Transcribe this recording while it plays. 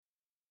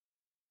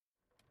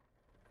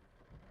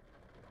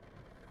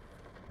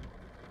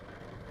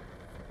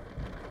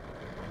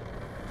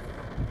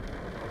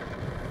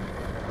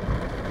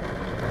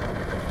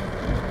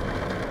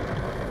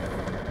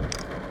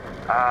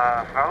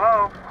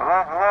Hello.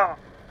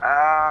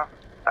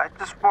 I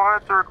just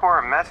wanted to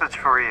record a message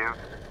for you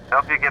to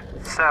help you get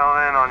settled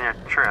in on your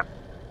trip.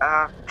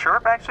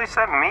 Chirp actually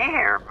sent me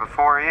here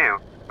before you.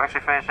 I'm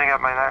actually finishing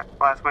up my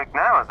last week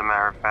now, as a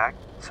matter of fact,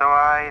 so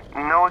I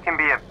know it can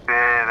be a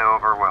bit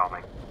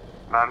overwhelming.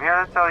 But I'm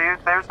here to tell you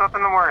there's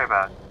nothing to worry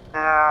about.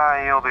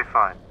 You'll be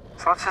fine.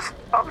 So let's just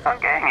focus on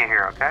getting you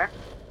here, okay?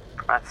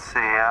 Let's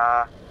see,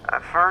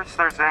 first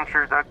there's an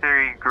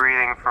introductory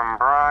greeting from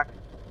Brock,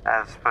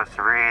 as supposed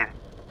to read.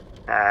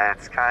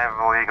 It's kind of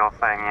a legal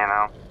thing, you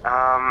know.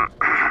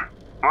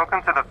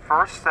 Welcome to the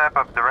first step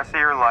of the rest of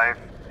your life.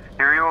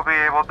 Here you will be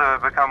able to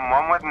become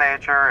one with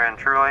nature and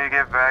truly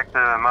give back to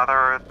the Mother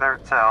Earth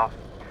herself.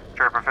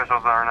 Chirp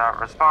officials are not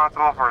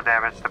responsible for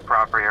damage to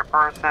property or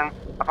person.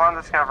 Upon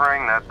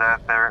discovering that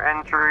death or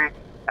injury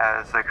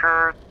has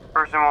occurred,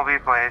 person will be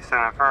placed in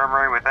an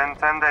infirmary within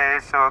 10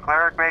 days, so a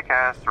cleric may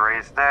cast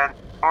Raise Dead,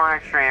 or in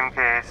extreme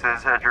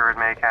cases, a druid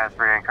may cast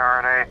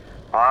Reincarnate,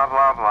 blah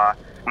blah blah.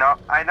 No,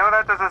 I know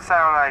that doesn't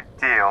sound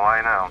ideal,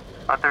 I know,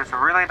 but there's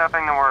really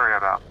nothing to worry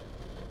about.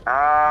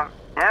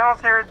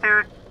 Animals here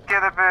do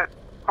get a bit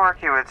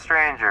quirky with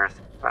strangers,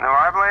 but do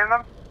I blame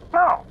them?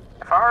 No.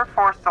 If I were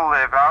forced to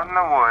live out in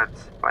the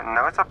woods with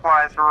no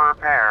supplies for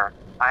repair,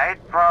 I'd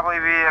probably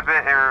be a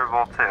bit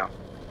irritable too.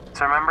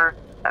 So remember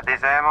that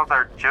these animals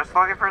are just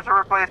looking for some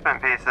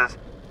replacement pieces,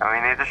 and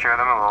we need to show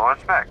them a little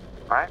respect,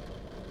 right?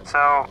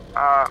 So,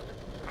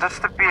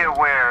 just to be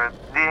aware,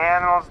 the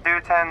animals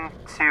do tend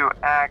to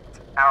act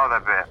out a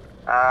bit.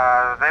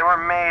 They were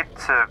made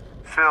to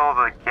fill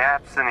the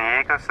gaps in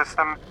the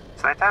ecosystem,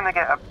 so they tend to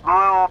get a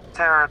little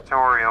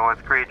territorial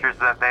with creatures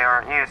that they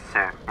aren't used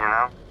to, you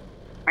know?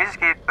 We just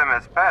keep them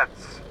as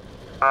pets,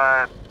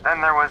 but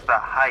then there was the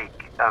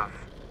hike of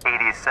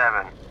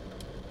 87.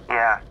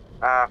 Yeah,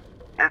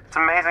 it's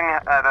amazing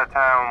that the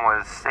town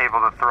was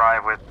able to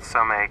thrive with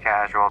so many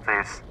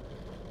casualties.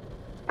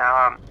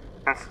 Now,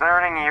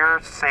 concerning your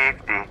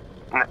safety,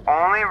 the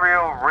only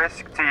real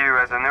risk to you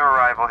as a new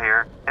arrival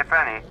here, if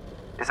any,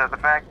 is that the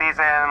fact these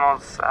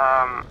animals,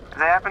 if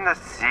they happen to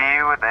see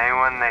you with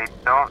anyone they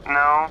don't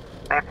know,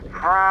 they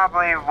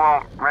probably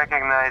won't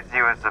recognize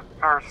you as a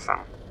person.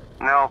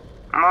 They'll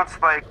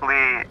most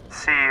likely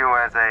see you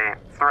as a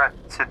threat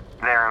to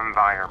their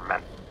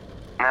environment.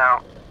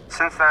 Now,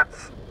 since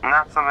that's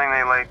not something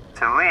they like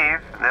to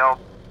leave, they'll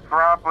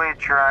probably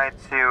try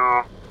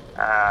to,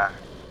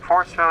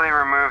 forcefully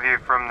remove you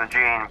from the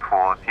gene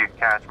pool if you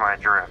catch my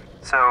drift.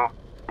 So,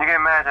 you can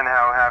imagine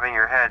how having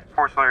your head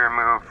forcefully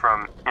removed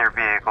from your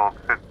vehicle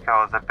could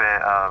cause a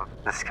bit of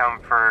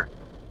discomfort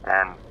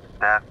and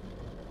death.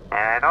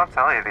 Yeah, I don't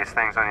tell you these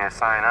things when you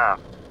sign up.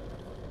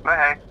 But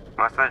hey,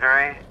 most of the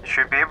journey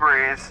should be a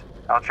breeze.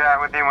 I'll chat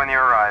with you when you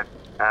arrive.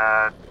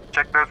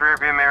 Check those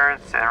rearview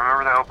mirrors and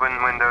remember to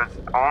open windows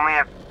only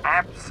if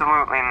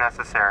absolutely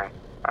necessary.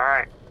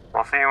 Alright,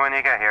 we'll see you when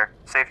you get here.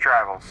 Safe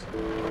travels.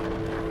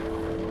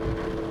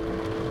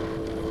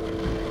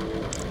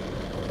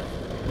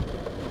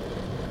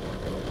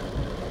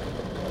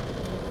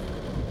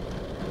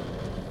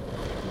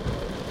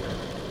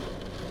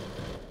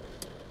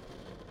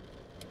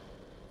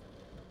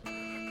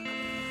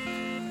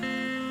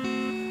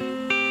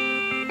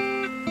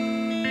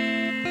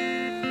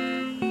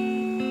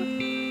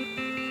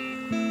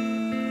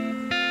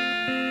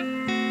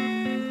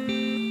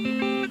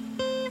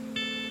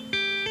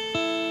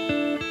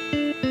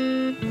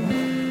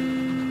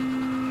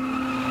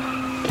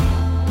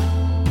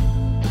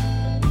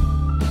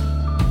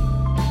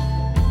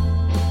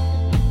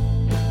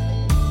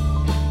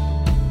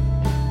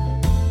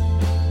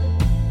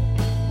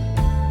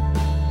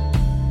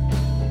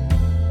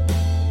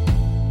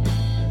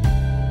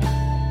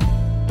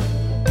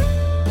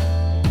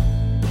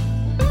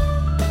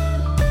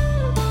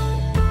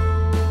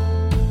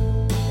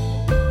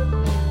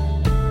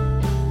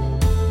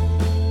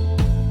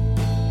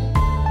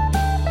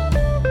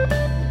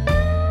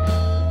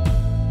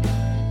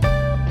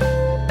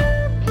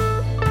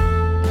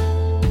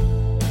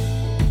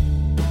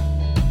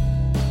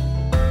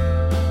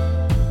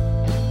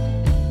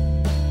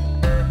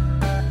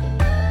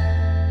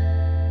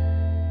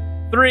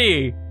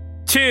 Three,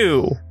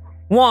 two,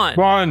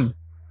 one.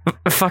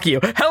 Fuck you.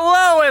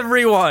 Hello,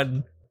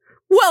 everyone.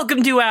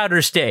 Welcome to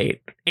Outer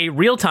State, a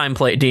real-time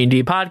play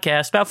D&D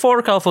podcast about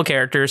four colorful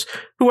characters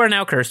who are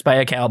now cursed by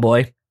a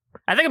cowboy.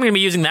 I think I'm going to be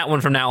using that one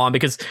from now on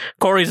because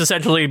Corey's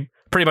essentially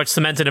pretty much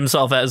cemented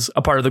himself as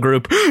a part of the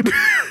group.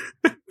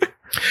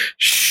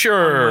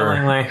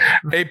 Sure.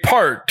 A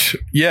part,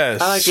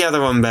 yes. I like the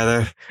other one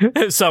better.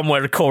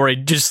 Somewhere Corey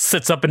just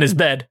sits up in his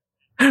bed.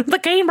 The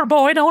gamer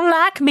boy don't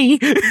like me.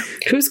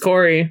 Who's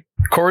Corey?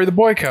 Corey the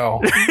boy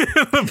cow.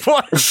 The boy.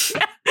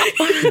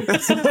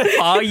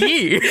 Aw,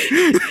 ye.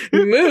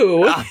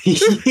 Moo.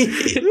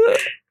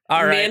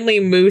 All right. Manly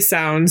moo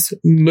sounds.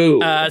 Moo.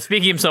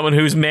 Speaking of someone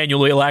who's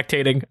manually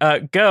lactating,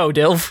 go,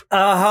 Dilf.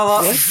 Hello.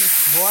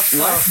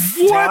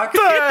 What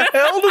the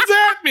hell does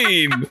that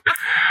mean?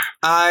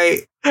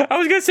 I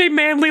was going to say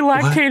manly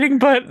lactating,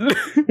 but...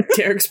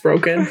 Derek's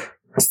broken.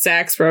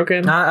 Zach's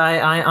broken.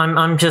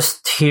 I'm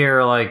just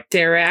here, like...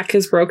 Derek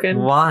is broken.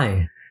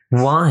 Why?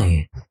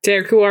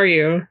 Derek, who are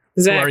you?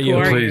 Zach, who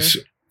are you? Please,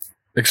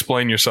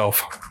 explain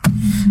yourself.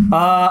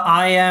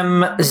 I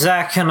am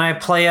Zach, and I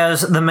play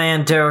as the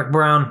man Derek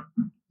Brown.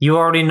 You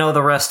already know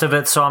the rest of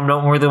it, so I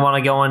don't really want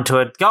to go into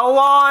it. Go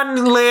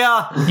on,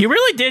 Leah! You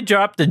really did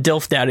drop the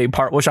Dilf Daddy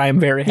part, which I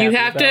am very happy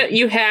about.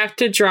 You have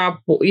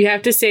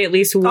to say at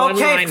least one line.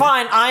 Okay,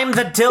 fine, I'm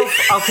the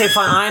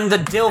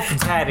Dilf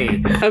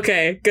Daddy.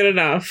 Okay, good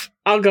enough.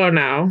 I'll go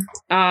now.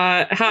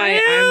 Hi,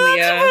 I'm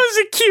Leah. I'm supposed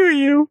to cue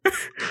you.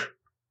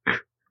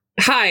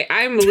 Hi,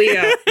 I'm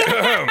Leah.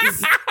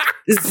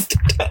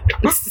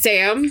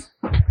 Sam,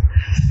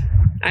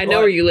 I know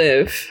where you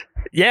live.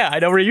 Yeah, I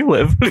know where you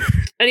live.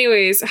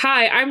 Anyways,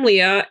 hi, I'm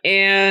Leah,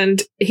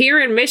 and here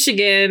in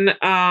Michigan,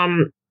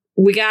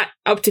 we got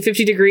up to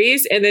 50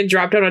 degrees and then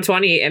dropped down to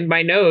 20, and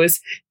my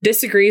nose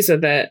disagrees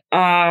with it.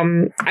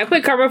 I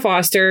play Karma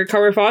Foster.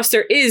 Karma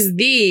Foster is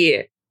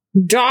the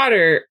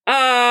daughter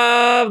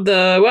of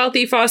the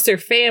wealthy Foster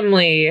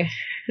family.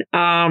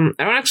 I don't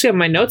actually have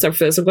my notes up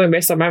for this. I'm going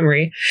based on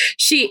memory.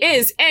 She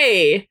is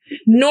a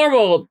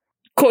normal,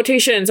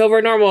 quotations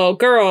over normal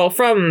girl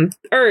from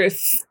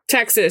Earth,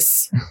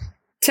 Texas,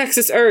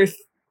 Earth,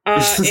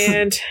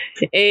 and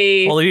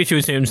a... All of you two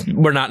assumes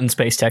we're not in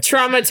space, Texas.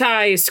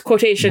 Traumatized,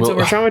 quotations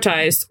over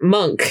traumatized,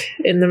 monk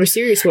in the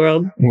mysterious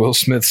world. Will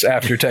Smith's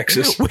after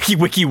Texas.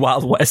 Wiki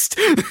Wild West.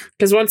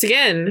 Because once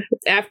again,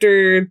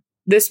 after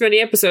this many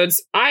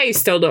episodes, I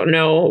still don't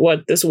know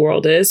what this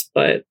world is,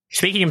 but...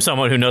 Speaking of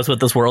someone who knows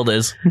what this world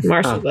is.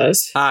 Marshall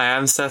does. Hi,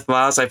 I'm Seth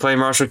Miles. I play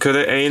Marshall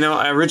Kuda. And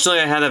originally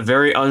I had a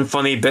very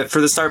unfunny bit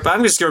for the start, but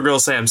I'm just gonna go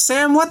Sam.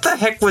 Sam, what the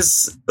heck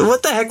was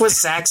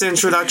Zach's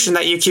introduction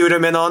that you cued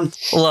him in on?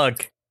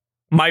 Look,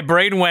 my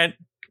brain went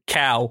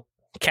cow.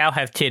 Cow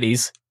have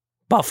titties.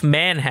 Buff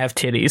man have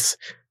titties.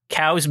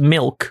 Cows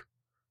milk.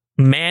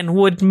 Man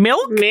would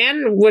milk?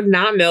 Man would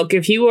not milk.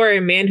 If you are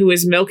a man who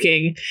is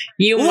milking,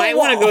 you might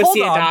want to go see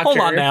a doctor. Hold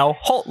on now.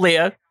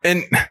 Leah.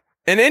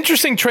 An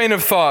interesting train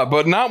of thought,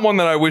 but not one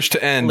that I wish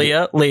to end.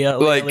 Leah. I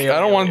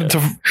don't want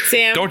to...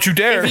 Sam, don't you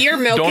dare. If you're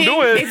milking, don't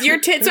do it. If your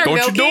tits are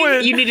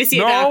milking, you need to see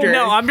a doctor.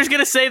 No, I'm just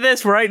going to say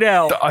this right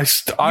now.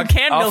 You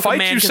can't milk a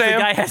man because the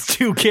guy has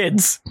 2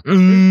 kids.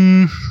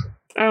 I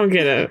don't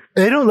get it.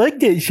 I don't like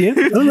that, Sam.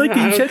 I don't like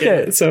that you said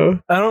that. So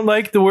I don't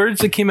like the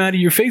words that came out of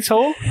your face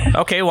hole.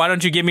 Okay, why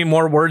don't you give me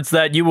more words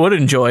that you would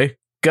enjoy?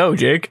 Go,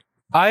 Jake.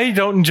 I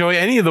don't enjoy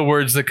any of the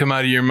words that come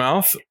out of your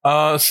mouth.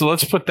 So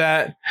let's put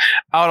that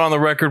out on the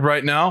record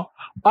right now.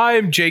 I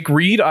am Jake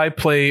Reed. I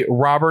play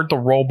Robert the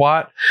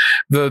Robot,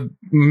 the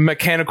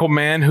mechanical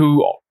man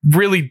who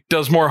really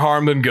does more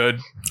harm than good.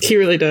 He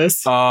really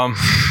does.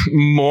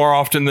 More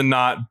often than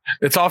not.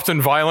 It's often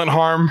violent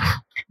harm.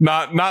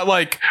 Not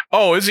like,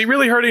 oh, is he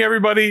really hurting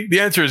everybody?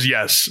 The answer is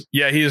yes.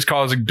 Yeah, he is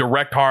causing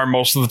direct harm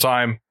most of the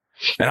time.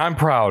 And I'm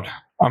proud.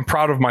 I'm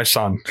proud of my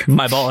son.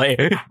 My boy.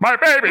 My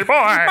baby boy.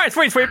 My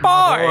sweet, sweet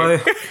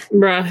boy.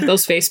 Bruh,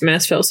 those face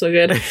masks felt so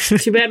good.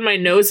 Too bad my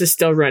nose is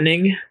still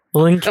running.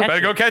 Better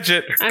go catch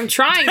it. I'm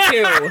trying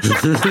to.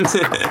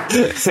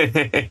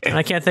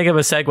 I can't think of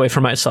a segue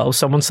for myself.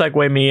 Someone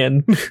segue me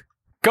in.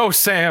 Go,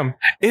 Sam.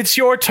 It's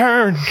your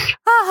turn.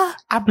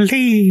 I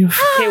believe.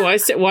 Okay,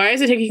 why is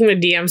it taking the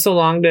DM so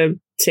long to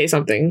say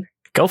something?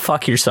 Go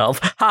fuck yourself.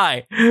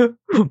 Hi,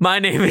 my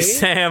name is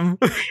Sam.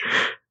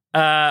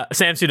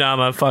 Sam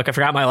Sudama. Fuck, I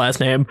forgot my last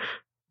name.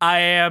 I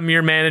am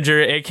your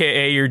manager,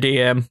 aka your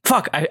DM.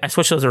 Fuck, I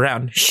switched those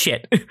around.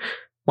 Shit.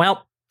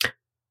 Well,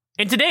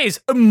 in today's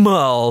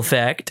mall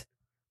fact,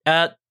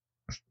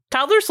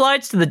 toddler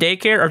slides to the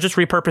daycare are just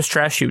repurposed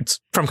trash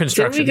chutes from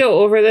construction. Didn't we go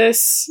over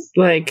this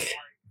like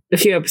a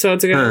few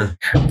episodes ago?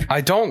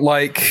 I don't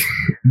like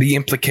the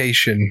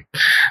implication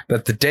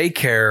that the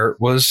daycare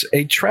was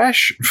a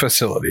trash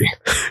facility.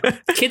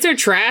 Kids are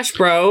trash,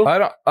 bro.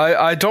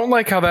 I don't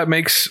like how that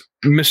makes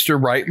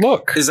Mr. Right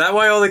look. Is that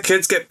why all the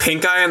kids get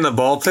pink eye in the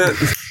ball pit?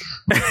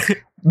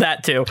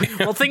 That too.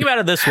 Well, think about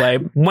it this way.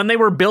 When they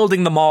were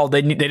building the mall,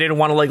 they didn't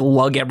want to like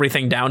lug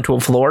everything down to a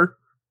floor.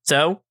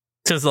 So,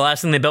 since the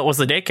last thing they built was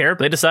the daycare,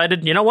 they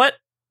decided, you know what?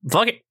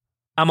 Fuck it.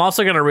 I'm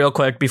also going to real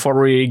quick before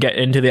we get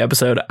into the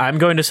episode, I'm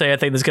going to say I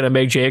think this is going to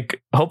make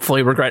Jake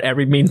hopefully regret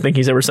every mean thing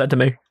he's ever said to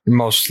me.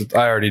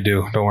 I already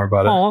do. Don't worry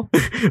about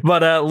it.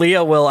 But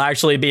Leah will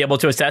actually be able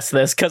to assess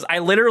this because I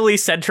literally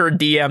sent her a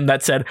DM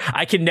that said,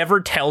 I can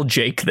never tell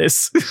Jake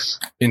this.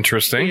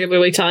 Interesting. You're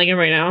literally telling him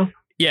right now?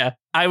 Yeah.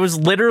 I was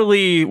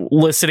literally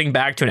listening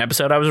back to an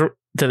episode.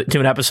 To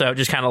an episode,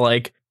 just kind of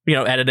like,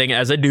 editing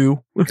as I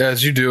do.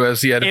 As you do,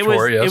 as the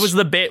editor, yes. It was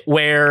the bit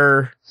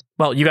where,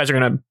 well, you guys are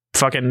going to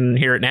fucking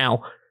hear it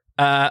now.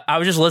 I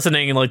was just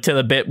listening like to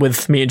the bit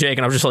with me and Jake,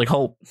 and I was just like,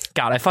 oh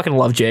god, I fucking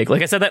love Jake.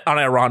 Like I said that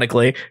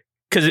unironically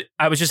because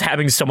I was just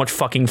having so much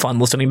fucking fun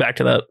listening back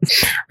to that.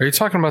 Are you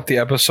talking about the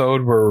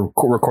episode we're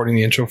recording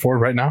the intro for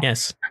right now?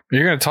 Yes.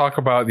 You're going to talk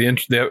about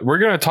we're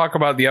going to talk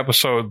about the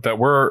episode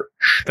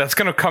that's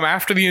going to come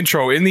after the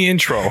intro in the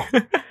intro.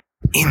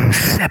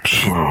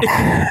 Inception.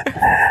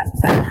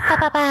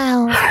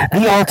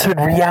 The altered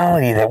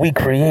reality that we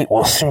create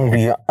will soon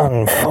be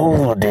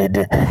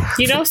unfolded.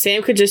 You know,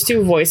 Sam could just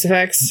do voice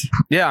effects.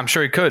 Yeah, I'm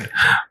sure he could.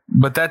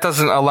 But that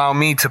doesn't allow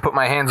me to put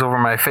my hands over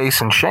my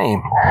face in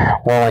shame.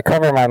 Well, I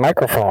cover my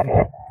microphone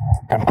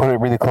and put it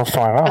really close to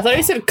my mouth. I thought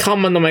you said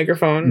come on the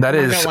microphone. That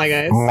is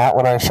not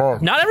what I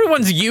said. Not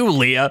everyone's you,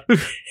 Leah.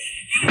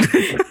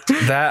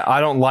 That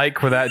I don't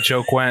like where that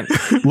joke went.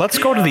 Let's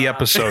go to the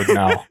episode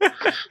now.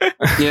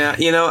 Yeah,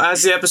 you know,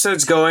 as the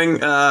episode's going,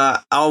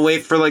 I'll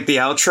wait for like the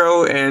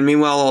outro, and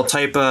meanwhile I'll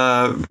type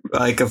a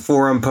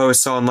forum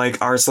post on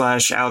like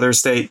r/Outer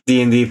State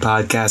D&D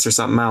podcast or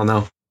something. I don't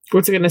know.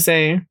 What's it gonna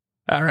say?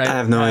 All right, I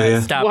have no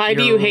idea. Why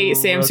do you hate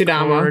Sam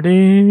Sudama?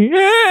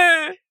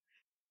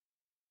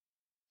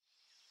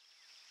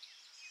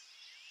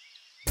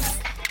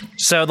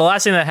 So the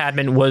last thing that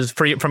happened was,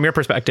 from your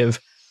perspective,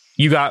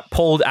 you got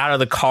pulled out of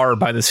the car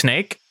by the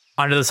snake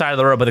onto the side of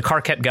the road, but the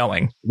car kept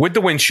going. With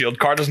the windshield.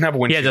 Car doesn't have a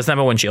windshield. Yeah, it doesn't have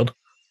a windshield.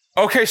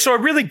 Okay, so I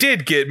really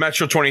did get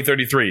Metro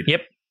 2033.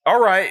 Yep. All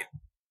right.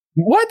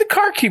 Why'd the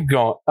car keep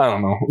going? I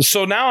don't know.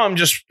 So now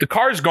the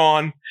car's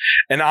gone,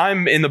 and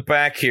I'm in the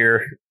back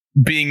here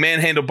being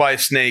manhandled by a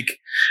snake.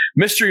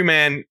 Mystery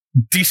Man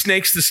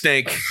de-snakes the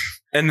snake,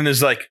 and then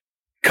is like,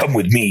 come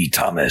with me,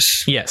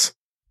 Thomas. Yes.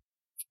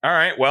 All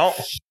right, well.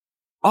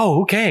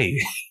 Oh, okay.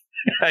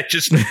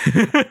 Listen,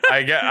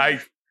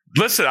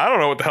 I don't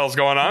know what the hell's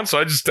going on,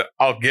 so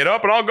I'll get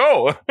up and I'll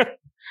go.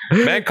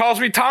 Man calls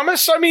me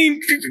Thomas. I mean,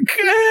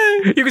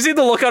 you can see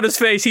the look on his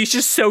face. He's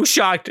just so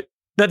shocked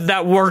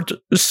that worked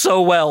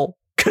so well,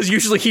 because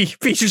usually he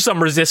features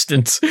some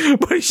resistance,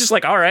 but he's just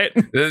like, all right.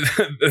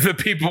 The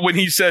people, when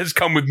he says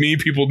come with me,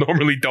 people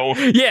normally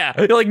don't. Yeah,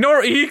 like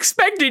he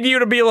expected you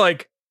to be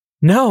like,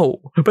 no,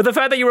 but the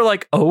fact that you were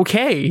like,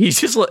 okay, he's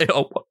just like,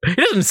 he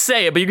doesn't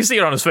say it, but you can see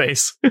it on his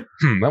face.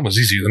 That was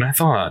easier than I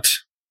thought.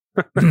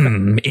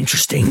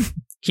 Interesting.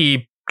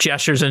 He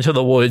gestures into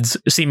the woods,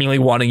 seemingly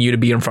wanting you to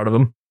be in front of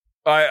him.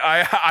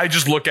 I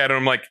just look at him.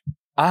 I'm like,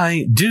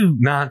 I do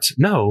not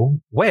know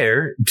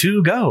where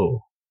to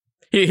go.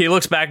 He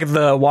looks back at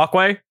the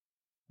walkway,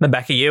 then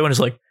back at you, and is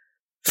like,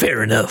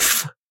 fair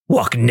enough.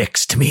 Walk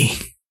next to me.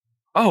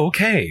 Oh,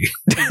 okay.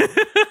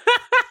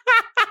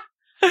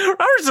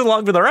 Robert's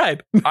along for the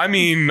ride. I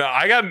mean,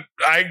 I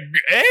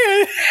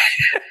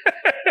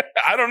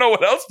don't know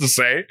what else to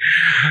say.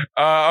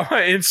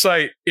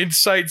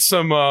 Incite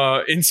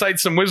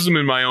some wisdom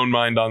in my own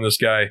mind on this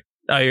guy.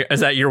 Is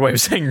that your way of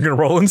saying you're going to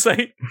roll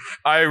insight?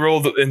 I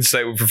rolled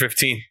insight for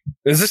 15.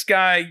 Is this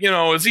guy,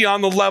 is he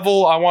on the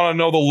level? I want to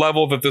know the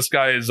level that this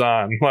guy is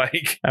on.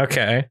 Like,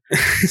 okay.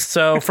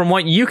 So from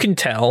what you can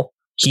tell,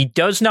 he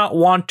does not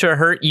want to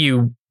hurt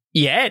you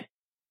yet.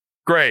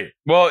 Great.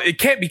 Well, it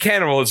can't be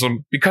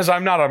cannibalism because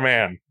I'm not a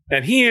man,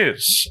 and he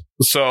is.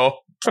 So,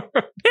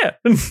 yeah.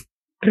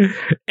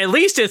 At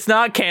least it's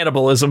not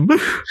cannibalism.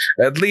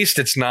 At least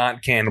it's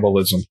not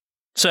cannibalism.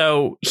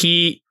 So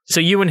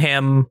you and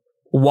him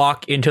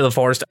walk into the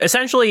forest.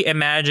 Essentially,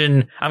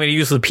 imagine, I'm going to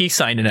use the peace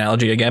sign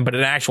analogy again, but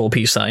an actual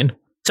peace sign.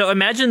 So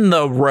imagine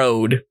the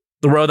road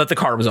that the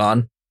car was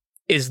on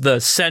is the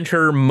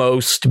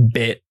centermost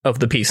bit of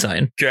the peace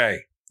sign. Okay.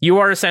 You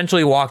are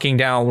essentially walking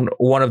down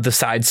one of the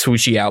side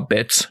swooshy out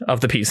bits of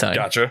the peace sign.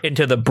 Gotcha.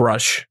 Into the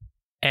brush.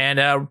 And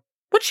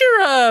what's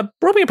your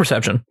roll me a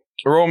perception?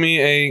 Roll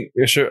me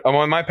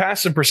my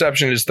passive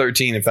perception is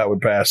 13 if that would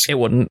pass. It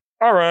wouldn't.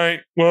 All right.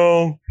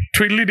 Well,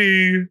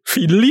 tweedly-dee.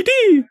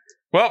 Tweedly-dee.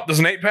 Well, does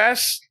an 8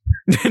 pass?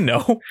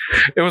 No.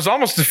 It was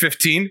almost a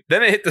 15.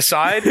 Then it hit the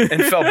side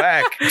and fell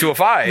back to a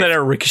 5. Then it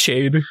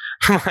ricocheted.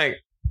 I'm like,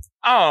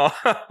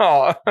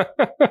 oh.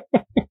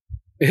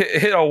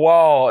 Hit a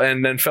wall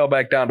and then fell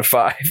back down to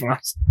 5.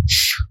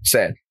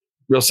 Sad.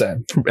 Real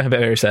sad.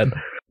 Very sad.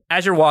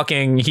 As you're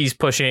walking, he's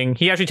pushing.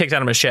 He actually takes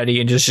out a machete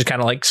and just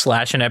kind of like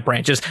slashing at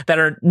branches that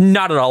are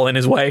not at all in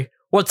his way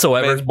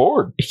whatsoever. Man's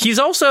bored. He's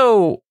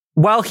also,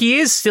 while he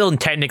is still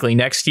technically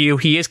next to you,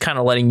 he is kind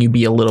of letting you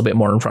be a little bit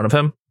more in front of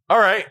him. All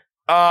right.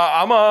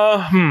 I'm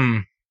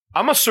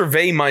a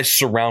survey my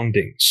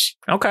surroundings.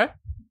 Okay.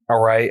 All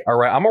right.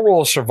 I'm a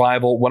roll of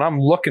survival. What I'm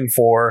looking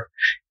for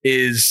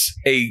is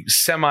a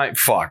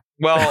semi-fuck.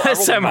 Well, a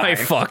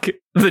semi-fuck.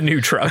 The new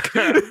truck.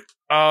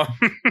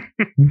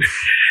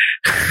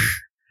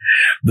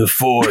 The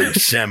Ford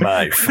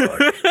semi-fuck.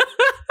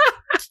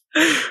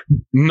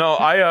 No,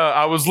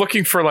 I was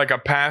looking for like a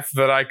path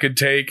that I could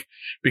take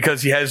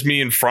because he has me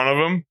in front of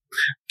him.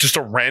 Just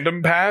a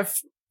random path.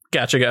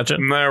 Gotcha.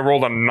 And then I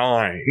rolled a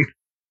 9.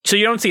 So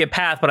you don't see a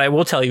path, but I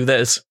will tell you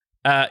this.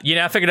 You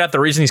now figured out the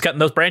reason he's cutting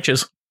those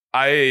branches.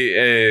 I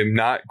am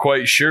not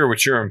quite sure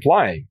what you're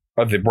implying.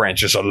 Are the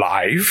branches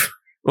alive?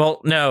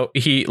 Well, no.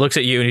 He looks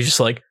at you and he's just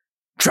like,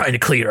 trying to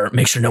clear,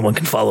 make sure no one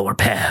can follow our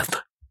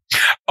path.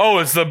 Oh,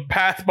 is the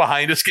path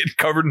behind us getting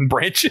covered in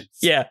branches?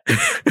 Yeah.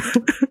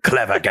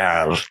 Clever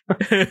girl.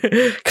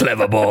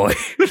 Clever boy.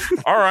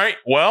 All right.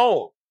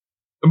 Well,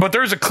 but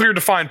there's a clear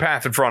defined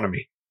path in front of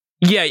me.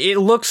 Yeah, it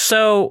looks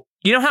so...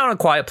 You know how in A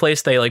Quiet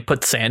Place they like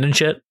put sand and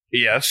shit?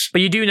 Yes.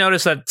 But you do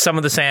notice that some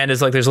of the sand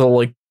is like there's little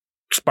like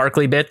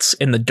sparkly bits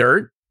in the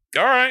dirt.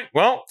 All right.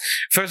 Well,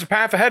 if there's a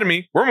path ahead of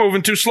me, we're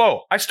moving too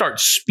slow. I start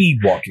speed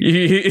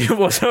walking.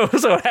 So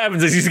what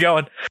happens is he's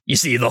going, you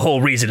see, the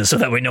whole reason is so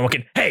that way no one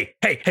can, hey,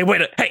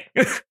 wait, hey.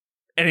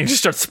 And he just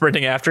starts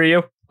sprinting after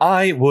you.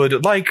 I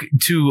would like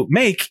to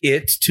make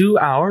it to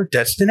our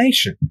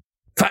destination.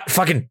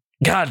 Fucking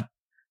God.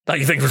 Thought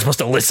you think we're supposed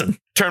to listen.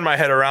 Turn my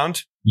head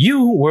around.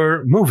 You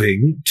were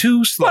moving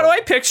too slow. Why do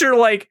I picture,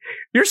 like,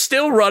 you're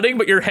still running,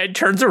 but your head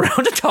turns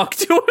around to talk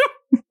to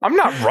him? I'm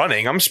not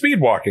running. I'm speed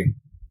walking.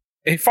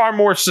 A far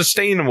more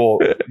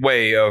sustainable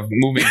way of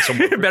moving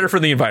somewhere. Better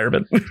for the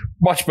environment.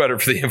 Much better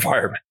for the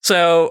environment.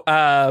 So,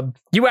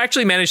 you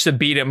actually managed to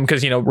beat him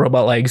because,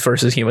 robot legs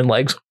versus human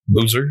legs.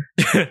 Loser.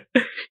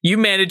 You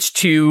managed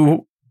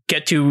to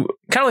get to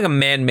kind of like a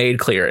man-made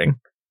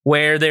clearing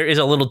where there is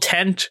a little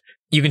tent.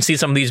 You can see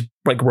some of these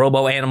like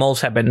robo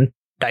animals have been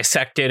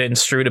dissected and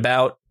strewed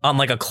about on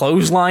like a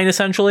clothesline,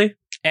 essentially.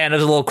 And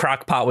there's a little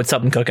crock pot with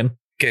something cooking.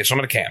 Okay, so I'm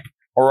gonna camp.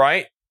 All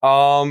right.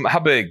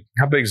 How big?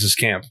 How big is this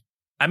camp?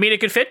 I mean, it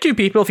could fit 2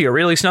 people if you're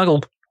really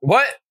snuggled.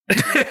 What?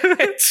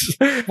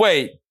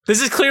 Wait.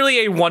 This is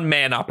clearly a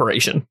one-man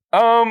operation.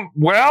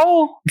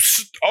 Well,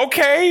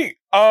 okay.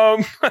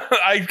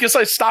 I guess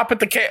I stop at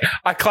the camp.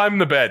 I climb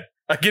the bed.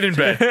 I get in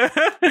bed.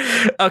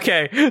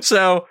 Okay,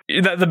 so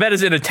the bed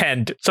is in a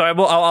tent. So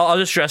I'll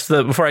just dress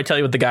before I tell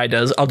you what the guy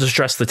does, I'll just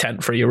dress the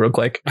tent for you real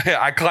quick.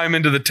 I climb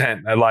into the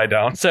tent. I lie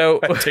down. So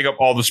I take up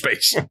all the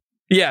space.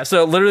 Yeah,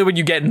 so literally when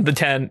you get in the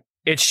tent,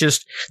 it's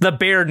just the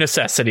bare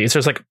necessities.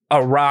 There's like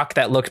a rock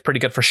that looks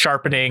pretty good for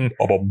sharpening.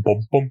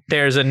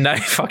 There's a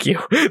knife. Fuck you.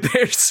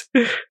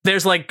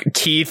 There's like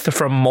teeth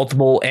from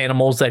multiple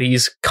animals that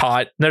he's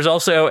caught. There's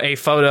also a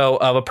photo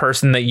of a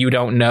person that you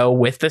don't know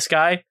with this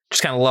guy,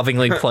 just kind of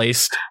lovingly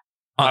placed.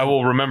 I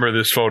will remember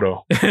this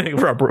photo.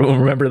 Robert will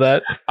remember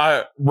that.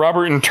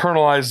 Robert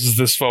internalizes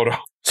this photo.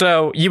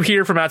 So you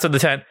hear from outside the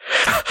tent,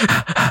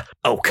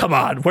 oh, come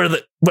on.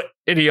 What?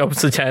 And he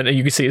opens the tent and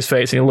you can see his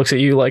face and he looks at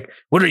you like,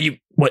 what are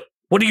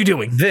you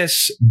doing?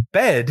 This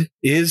bed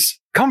is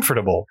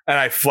comfortable. And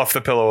I fluff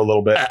the pillow a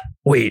little bit.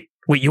 Wait,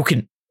 you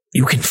can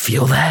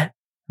feel that?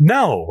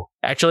 No.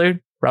 Actually,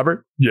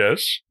 Robert?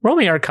 Yes. Roll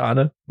me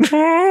Arcana.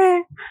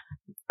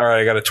 All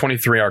right, I got a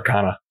 23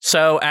 Arcana.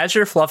 So as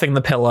you're fluffing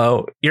the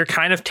pillow, you're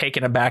kind of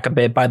taken aback a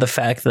bit by the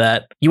fact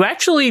that you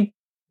actually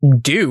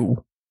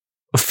do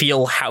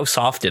feel how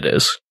soft it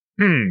is.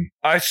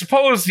 I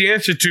suppose the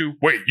answer to,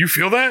 wait, you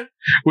feel that?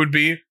 Would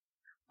be,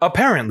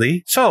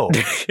 apparently so.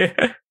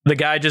 The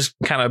guy just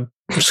kind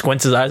of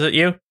squints his eyes at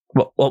you.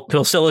 Well,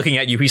 he's still looking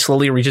at you. He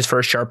slowly reaches for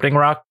a sharpening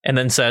rock and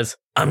then says,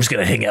 I'm just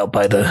going to hang out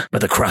by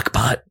the crock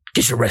pot.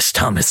 Get your rest,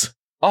 Thomas.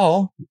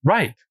 All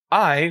right.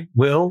 I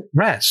will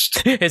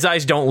rest. His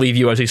eyes don't leave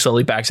you as he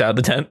slowly backs out of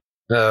the tent.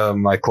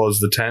 I close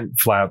the tent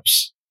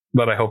flaps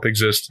that I hope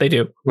exist. They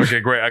do. Okay,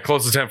 great. I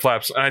close the tent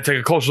flaps and I take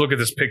a closer look at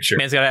this picture.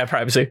 Man's got to have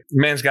privacy.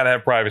 Man's got to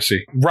have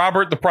privacy.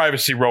 Robert, the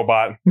privacy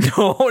robot.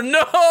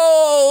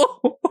 No.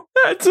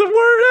 That's the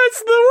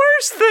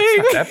worst thing.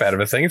 It's not that bad of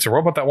a thing. It's a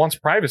robot that wants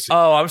privacy.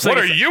 Oh, I'm saying.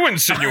 What are you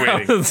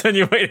insinuating? I'm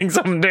insinuating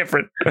something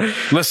different.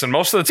 Listen,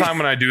 most of the time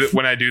when I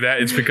do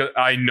that, it's because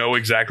I know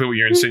exactly what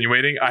you're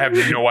insinuating. I have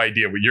no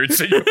idea what you're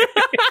insinuating.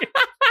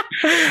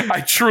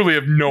 I truly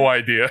have no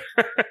idea.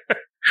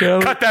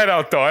 Cut that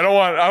out, though. I don't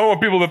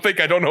want people to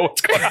think I don't know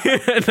what's going on.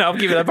 No, I'll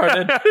give you that part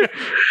in.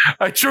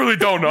 I truly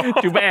don't know.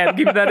 Too bad.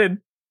 Keep that in.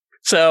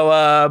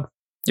 So,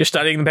 you're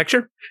studying the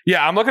picture?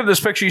 Yeah, I'm looking at this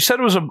picture. You said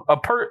it was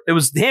it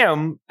was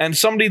him and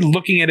somebody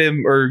looking at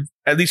him, or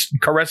at least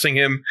caressing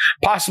him,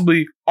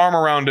 possibly arm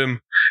around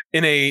him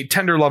in a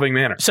tender, loving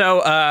manner. So,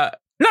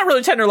 not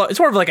really tender. It's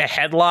more of like a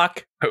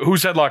headlock.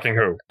 Who's headlocking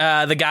who?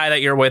 The guy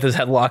that you're with is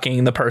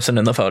headlocking the person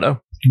in the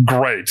photo.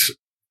 Great.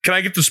 Can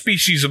I get the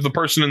species of the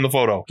person in the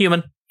photo?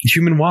 Human.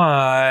 Human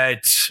what?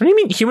 What do you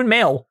mean human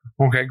male?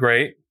 Okay,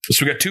 great.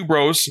 So we got 2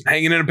 bros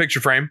hanging in a picture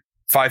frame,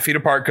 5 feet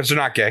apart because they're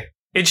not gay.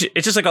 It's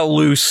just like a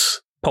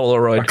loose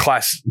Polaroid.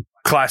 A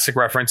classic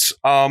reference.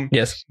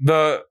 Yes.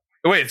 Wait,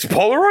 it's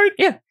Polaroid?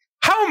 Yeah.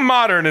 How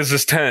modern is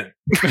this tent?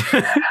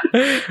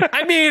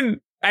 I mean,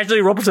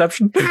 actually, roll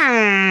perception.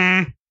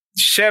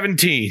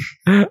 17.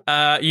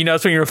 You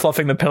notice when you're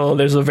fluffing the pillow,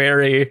 there's a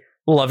very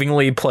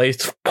lovingly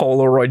placed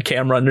Polaroid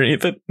camera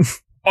underneath it.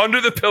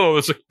 Under the pillow,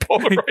 there's a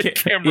Polaroid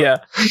camera. Yeah.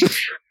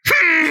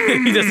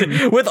 He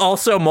does with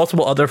also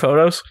multiple other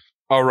photos.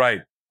 All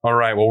right.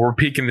 Well, we're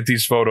peeking at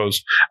these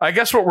photos. I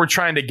guess what we're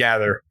trying to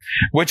gather,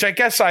 which I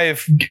guess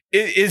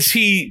is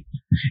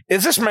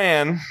this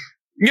man,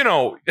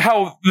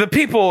 how the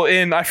people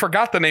I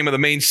forgot the name of the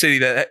main city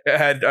that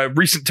had a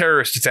recent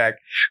terrorist attack.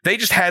 They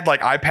just had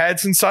like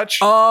iPads and such.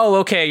 Oh,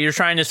 okay. You're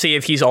trying to see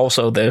if he's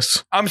also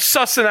this. I'm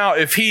sussing out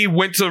if he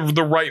went to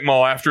the right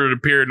mall after it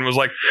appeared and was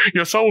like,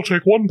 yes, I will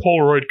take 1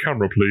 Polaroid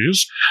camera,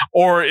 please.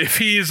 Or if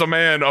he's a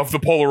man of the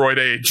Polaroid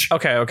age.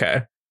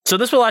 Okay. So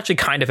this will actually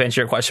kind of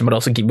answer your question, but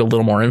also give you a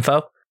little more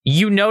info.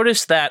 You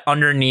notice that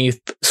underneath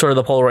sort of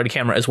the Polaroid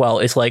camera as well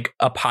is like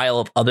a pile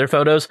of other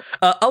photos,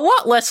 a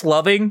lot less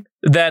loving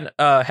than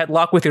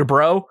headlock with your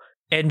bro,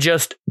 and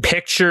just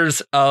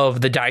pictures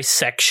of the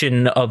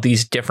dissection of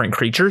these different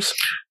creatures.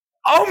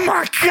 Oh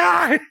my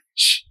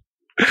gosh!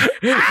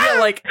 Yeah,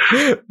 like,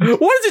 what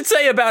does it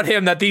say about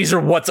him that these are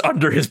what's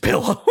under his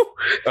pillow?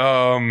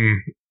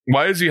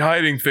 Why is he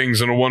hiding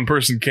things in a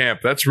one-person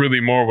camp? That's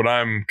really more what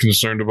I'm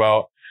concerned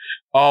about.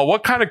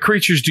 What kind of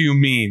creatures do you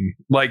mean?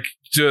 Like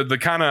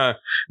the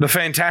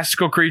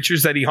fantastical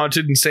creatures that he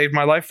hunted and saved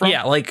my life from?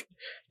 Yeah, like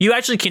you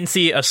actually can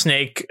see a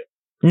snake,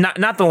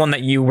 not the one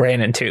that you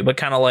ran into, but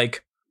kind of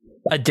like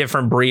a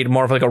different breed,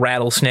 more of like a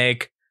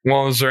rattlesnake.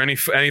 Well, is there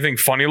anything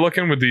funny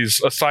looking with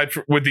these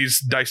with these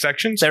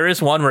dissections? There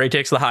is one where he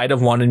takes the hide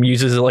of one and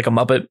uses it like a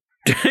Muppet.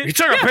 You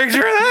took a picture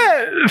of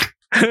that.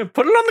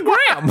 Put it on the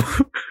gram.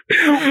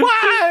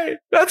 Why?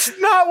 That's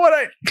not what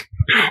I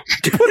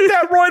put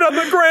that right on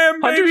the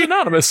gram, baby. Hunters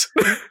Anonymous.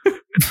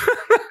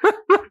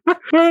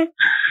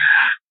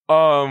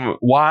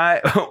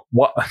 Why?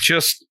 What?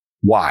 Just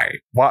why?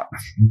 What?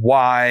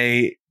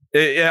 Why?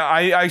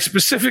 I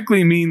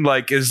specifically mean,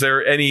 like, is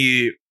there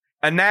any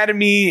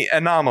anatomy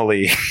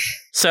anomaly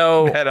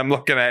So that I'm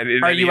looking at?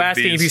 Are you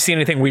asking if you see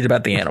anything weird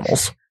about the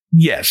animals?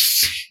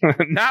 Yes.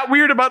 Not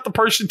weird about the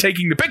person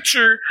taking the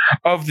picture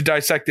of the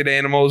dissected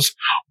animals.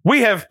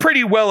 We have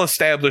pretty well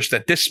established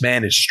that this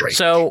man is straight.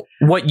 So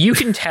what you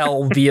can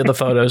tell via the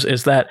photos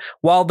is that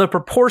while the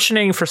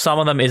proportioning for some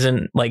of them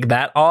isn't like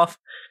that off,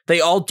 they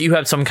all do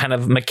have some kind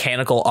of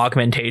mechanical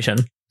augmentation.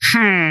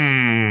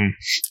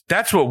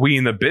 That's what we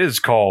in the biz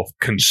call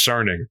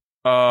concerning.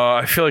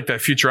 I feel like that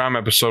Futurama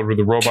episode where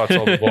the robots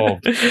all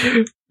evolved.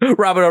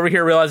 Robert over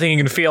here realizing he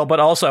can feel,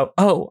 but also,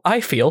 I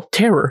feel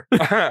terror.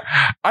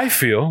 I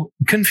feel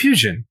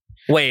confusion.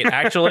 Wait,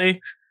 actually,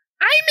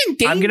 I'm in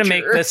danger. I'm going to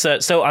make this,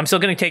 so I'm still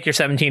going to take your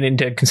 17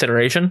 into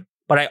consideration,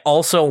 but I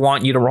also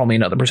want you to roll me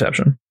another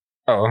perception.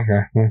 Oh,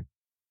 okay.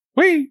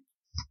 Wait.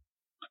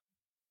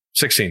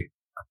 16.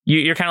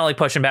 You're kind of like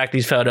pushing back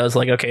these photos,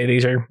 like, okay,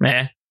 these are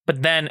meh.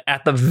 But then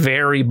at the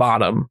very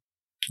bottom,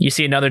 you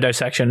see another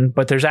dissection,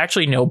 but there's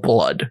actually no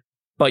blood.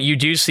 But you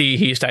do see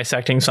he's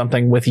dissecting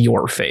something with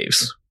your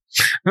face.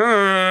 I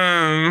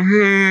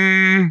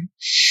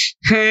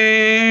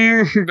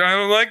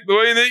don't like the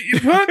way that you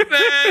put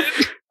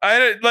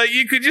that.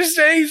 You could just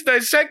say he's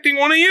dissecting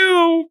one of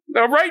you,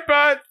 a right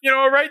bot,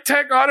 a right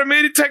tech,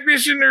 automated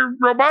technician or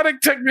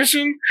robotic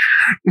technician.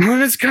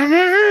 When it's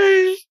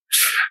coming,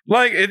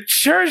 like, it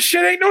sure as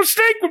shit ain't no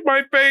steak with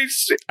my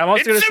face. I'm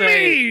also going to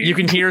say me. You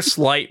can hear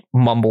slight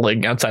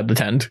mumbling outside the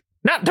tent.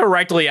 Not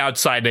directly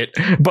outside it,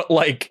 but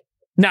like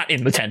not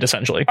in the tent,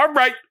 essentially. All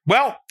right.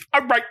 Well,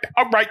 all right.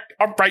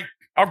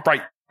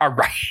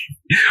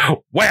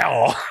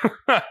 Well,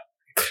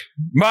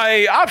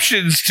 my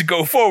options to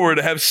go forward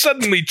have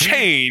suddenly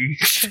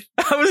changed.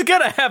 I was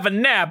going to have a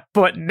nap,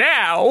 but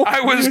now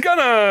I was going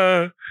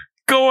to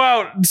go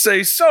out and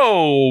say,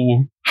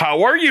 so,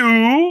 how are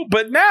you?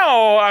 But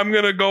now I'm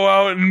going to go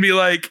out and be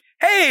like,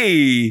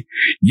 hey,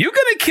 you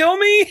going to kill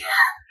me?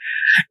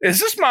 Is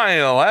this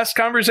my last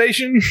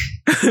conversation?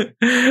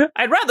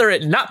 I'd rather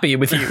it not be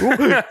with you.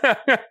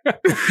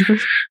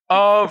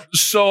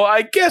 So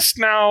I guess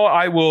now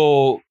I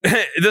will,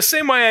 the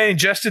same way I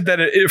ingested that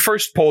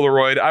first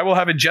Polaroid, I will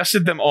have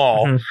ingested them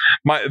all.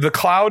 Mm-hmm. The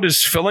cloud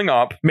is filling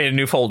up. Made a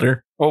new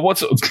folder. Well,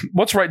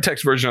 what's right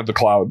text version of the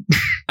cloud?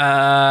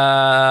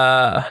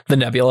 The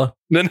nebula.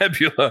 The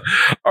nebula.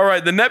 All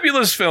right, the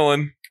nebula's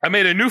filling. I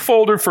made a new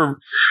folder for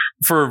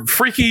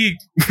freaky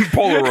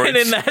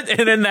Polaroids.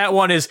 and in that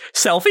one is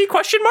selfie ?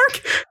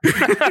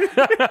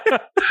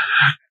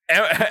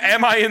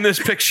 Am I in this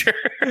picture?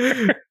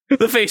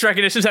 The face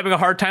recognition's having a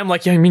hard time.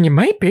 Like, yeah, I mean, you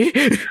might be.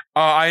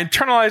 I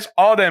internalize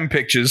all them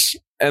pictures,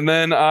 and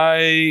then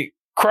I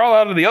crawl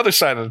out of the other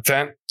side of the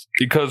tent,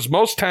 because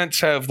most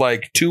tents have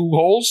like two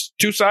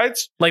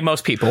sides. Like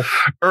most people.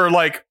 Or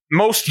like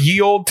most ye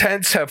old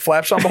tents have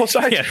flaps on both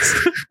sides.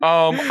 Yes.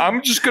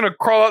 I'm just going to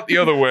crawl out the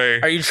other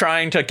way. Are you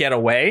trying to get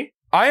away?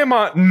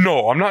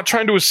 No, I'm not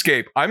trying to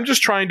escape. I'm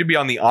just trying to be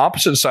on the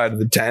opposite side of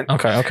the tent.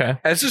 Okay.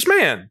 As this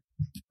man.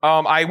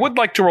 I would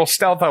like to roll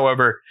stealth,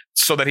 however,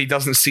 so that he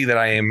doesn't see that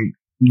I am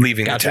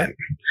leaving the tent.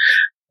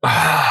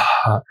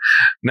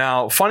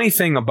 Now, funny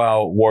thing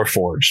about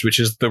Warforged, which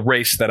is the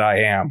race that I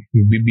am,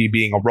 me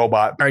being a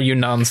robot. Are you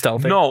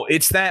non-stealthy? No,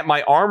 it's that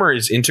my armor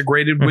is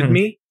integrated with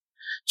me,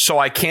 so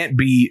I can't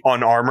be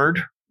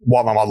unarmored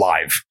while I'm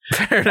alive.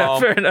 Fair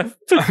enough.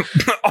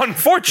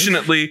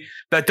 Unfortunately,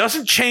 that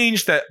doesn't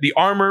change that the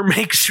armor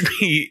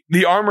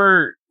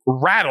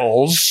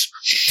rattles,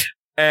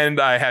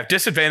 and I have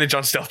disadvantage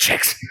on stealth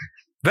checks.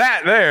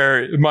 That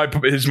there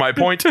is my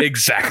point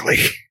exactly.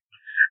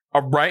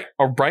 All right.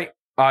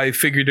 I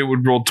figured it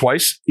would roll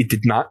twice. It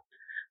did not.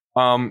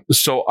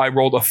 So I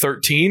rolled a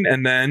 13,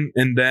 and then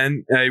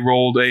I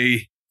rolled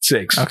a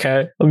 6.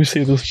 Okay, let me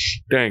see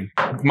this. Dang,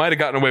 might have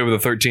gotten away with a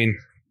 13.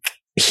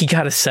 He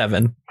got a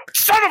 7.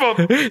 Son of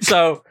a!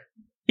 So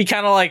he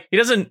kind of he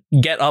doesn't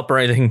get up or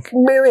anything.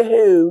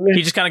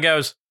 He just kind of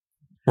goes,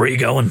 "Where are you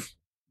going?"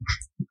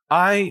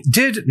 I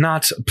did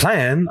not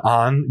plan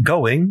on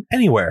going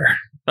anywhere.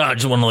 I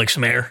just want to lick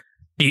some air.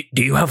 Do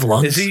you have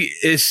lungs?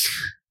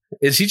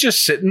 Is he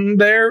just sitting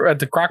there at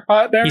the crock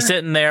pot there? He's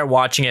sitting there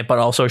watching it, but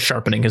also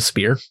sharpening his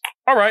spear.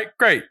 All right,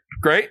 great.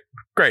 I'm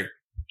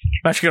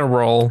actually going to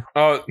roll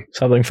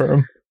something for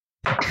him.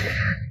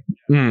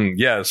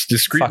 Yes,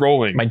 discreet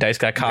rolling. My dice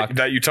got cocked.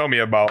 That you tell me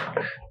about.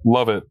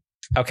 Love it.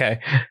 Okay.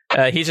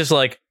 He's just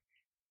like,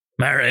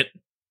 all right.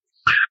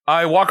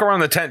 I walk around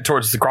the tent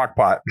towards the crock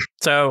pot.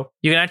 So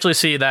you can actually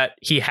see that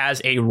he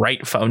has a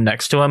right phone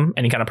next to him,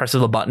 and he kind of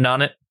presses a button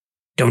on it.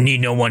 Don't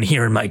need no one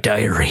here in my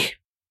diary.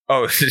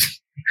 Oh,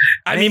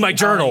 I mean my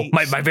journal,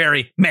 my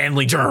very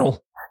manly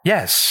journal.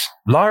 Yes,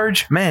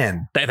 large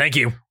man. Thank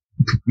you.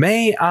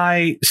 May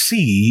I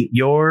see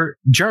your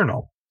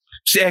journal?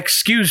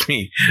 Excuse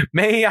me.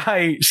 May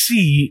I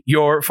see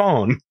your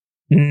phone?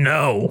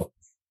 No.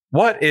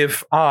 What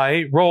if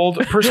I rolled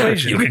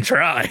persuasion? You can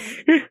try.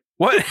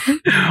 What?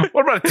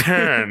 What about a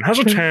 10? How's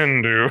a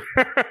 10 do?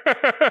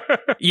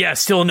 Yeah,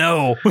 still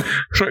no.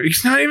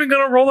 He's not even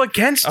going to roll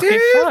against Okay,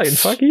 it? fine.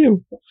 Fuck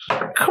you.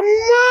 Come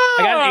on.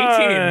 I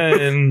got an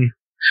 18.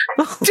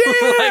 Damn.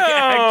 Like,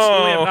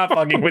 actually, I'm not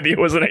fucking with you. It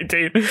was an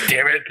 18.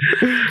 Damn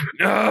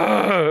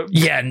it.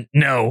 Yeah,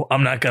 no,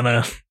 I'm not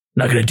gonna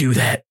do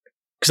that.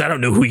 Because I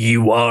don't know who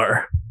you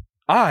are.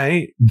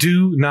 I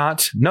do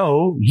not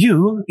know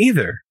you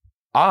either.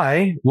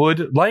 I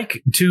would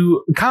like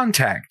to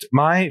contact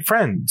my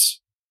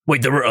friends.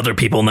 Wait, there were other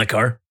people in that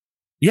car?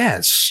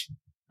 Yes.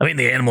 I mean,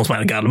 the animals might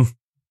have got them.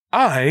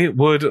 I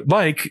would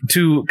like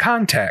to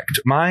contact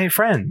my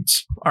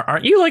friends.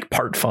 Aren't you like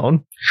part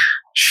phone?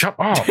 Shut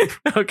up.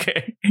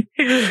 Okay.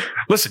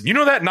 Listen, you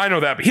know that and I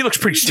know that, but he looks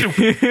pretty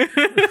stupid.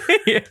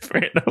 Yeah,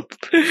 fair enough.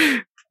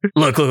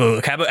 Look.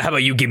 How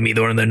about you give me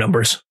one of the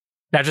numbers?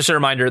 Now, just a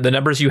reminder, the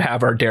numbers you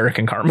have are Derek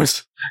and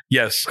Karma's.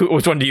 Yes.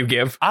 Which one do you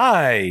give?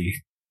 I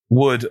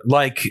would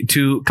like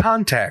to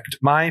contact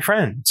my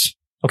friends.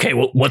 Okay,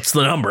 well, what's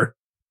the number?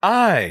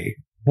 I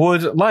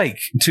would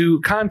like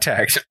to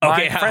contact my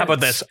friends. How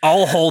about this?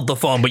 I'll hold the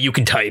phone, but you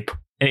can type.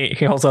 And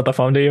he holds out the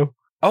phone to you.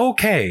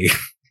 Okay.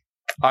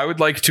 I would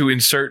like to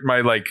insert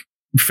my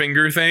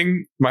finger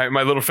thing, my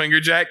little finger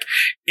jack,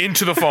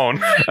 into the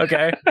phone.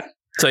 Okay.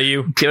 So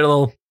you give it a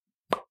little.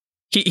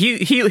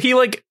 He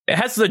like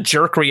has the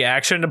jerk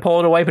reaction to pull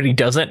it away, but he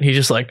doesn't. He's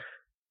just like,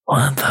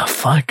 what the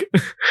fuck?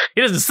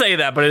 He doesn't say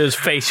that, but in his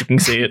face you can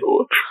see it.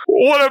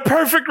 What a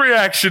perfect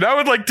reaction. I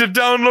would like to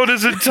download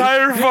his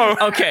entire phone.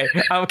 Okay.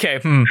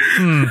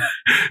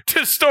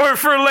 To store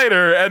for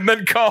later and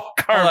then call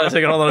Karma.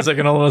 Hold on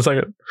a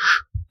second.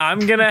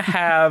 I'm gonna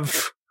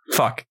have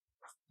fuck.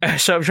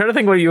 So I'm trying to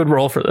think what you would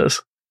roll for this.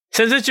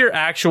 Since it's your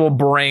actual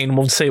brain,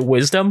 we'll say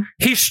wisdom.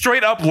 He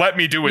straight up let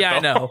me do it,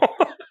 Yeah, though. I know.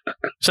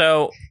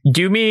 So,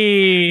 do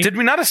me... Did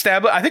we not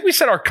establish... I think we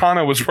said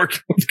Arcana was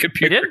working with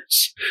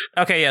computers.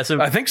 Okay, yeah, so...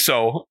 I think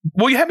so.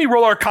 Well, you had me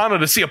roll Arcana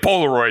to see a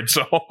Polaroid,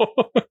 so...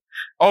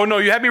 Oh, no,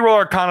 you had me roll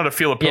Arcana to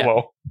feel a pillow.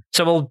 Yeah.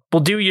 So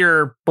we'll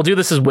do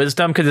this as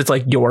wisdom, because it's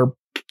like your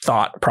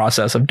thought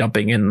process of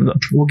dumping in...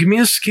 Well, give me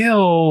a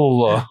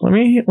skill. Let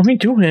me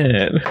do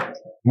it.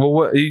 Well,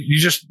 what, you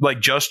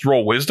just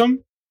roll wisdom?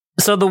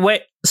 So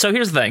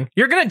here's the thing.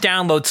 You're going to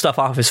download stuff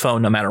off his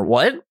phone no matter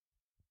what.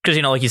 Because,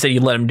 like you said, you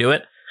let him do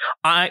it.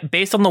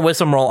 Based on the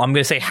wisdom roll, I'm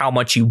going to say how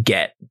much you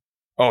get.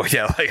 Oh,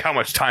 yeah, how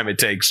much time it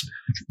takes.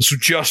 So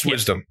just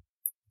wisdom.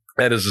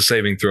 That is a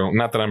saving throw.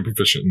 Not that I'm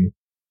proficient in.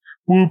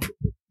 Whoop.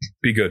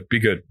 Be good.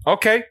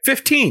 Okay,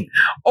 15.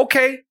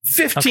 Okay,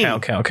 15.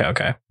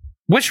 Okay.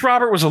 Wish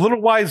Robert was a little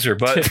wiser,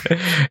 but...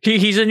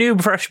 he's a new,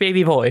 fresh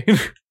baby boy.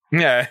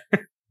 Yeah.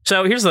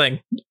 So here's the thing.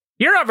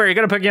 You're not very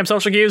good at picking up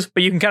social cues,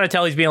 but you can kind of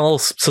tell he's being a little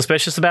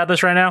suspicious about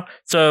this right now.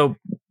 So...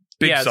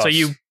 So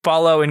you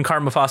follow in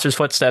Karma Foster's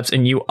footsteps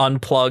and you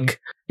unplug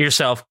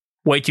yourself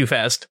way too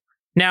fast.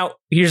 Now,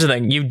 here's the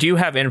thing. You do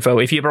have info.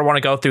 If you ever want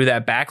to go through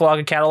that backlog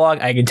and catalog,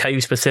 I can tell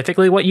you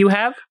specifically what you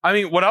have. I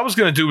mean, what I was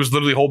going to do was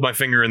literally hold my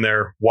finger in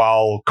there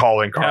while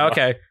calling Karma.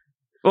 Okay.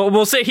 Well,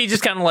 we'll say he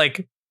just kind of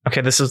like,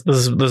 okay, this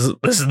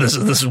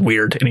is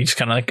weird. And he just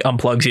kind of like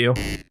unplugs you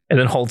and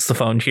then holds the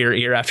phone to your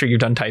ear after you're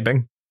done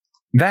typing.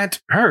 That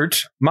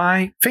hurt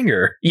my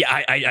finger. Yeah,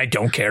 I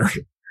don't care.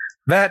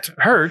 That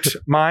hurt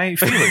my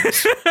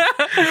feelings.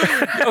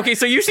 Okay,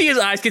 so you see his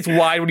eyes gets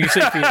wide when you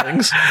say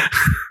feelings.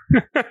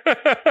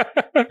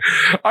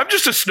 I'm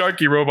just a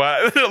snarky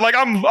robot.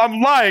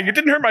 I'm lying. It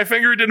didn't hurt my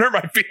finger. It didn't hurt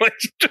my feelings.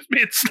 Just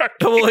being snarky.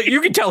 Well,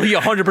 you can tell he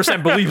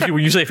 100% believes you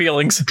when you say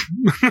feelings.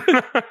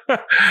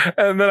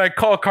 And then I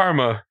call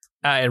Karma.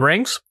 It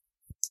rings.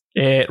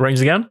 It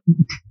rings again.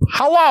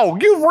 Hello,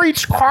 you've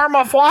reached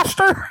Karma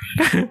Foster.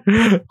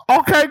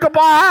 Okay,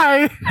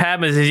 goodbye.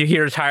 Happens as you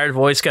hear a tired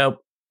voice go,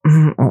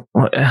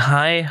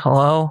 hi,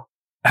 hello.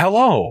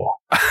 Hello.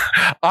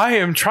 I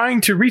am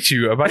trying to reach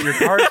you about your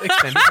car's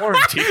extended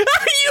warranty.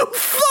 You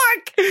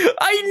fuck!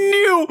 I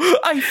knew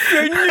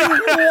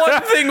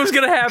one thing was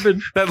going to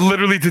happen. That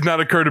literally did not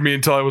occur to me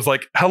until I was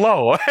like,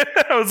 hello.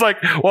 I was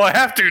like, well, I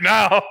have to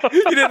now.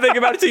 You didn't think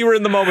about it until you were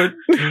in the moment.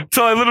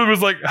 So I literally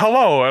was like,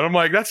 hello. And I'm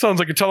like, that sounds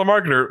like a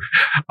telemarketer.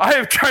 I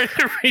am trying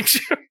to reach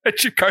you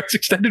at your car's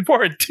extended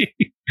warranty.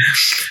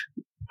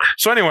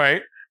 So anyway,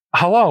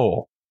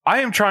 hello. I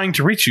am trying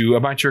to reach you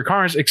about your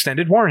car's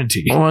extended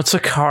warranty. What's a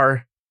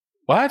car?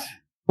 What?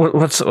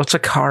 What's a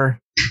car?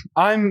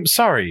 I'm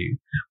sorry.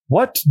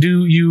 What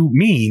do you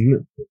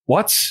mean?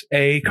 What's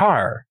a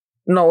car?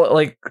 No,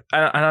 like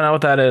I don't know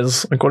what that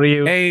is. Like, what are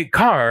you? A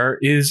car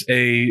is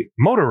a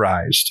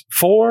motorized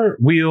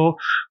 4-wheel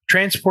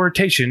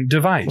transportation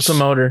device. What's a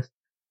motor?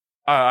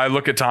 I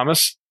look at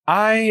Thomas.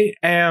 I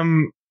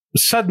am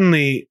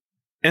suddenly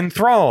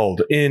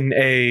enthralled in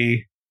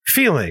a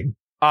feeling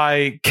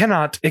I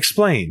cannot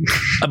explain.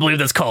 I believe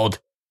that's called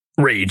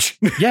rage.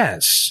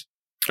 Yes.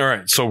 All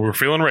right, so we're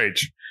feeling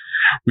rage.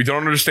 We don't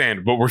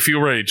understand, but we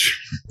feel rage.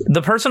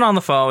 The person on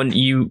the phone,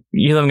 you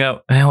hear them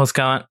go, hey, what's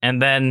going on?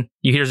 And then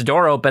you hear the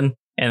door open,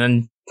 and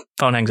then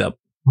phone hangs up.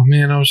 Oh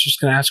man, I was just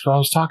gonna ask who I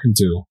was talking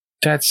to.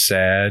 That's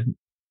sad.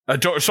 A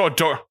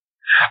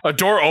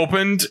door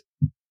opened,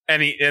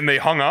 and they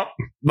hung up.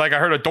 Like I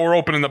heard a door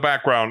open in the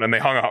background, and they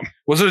hung up.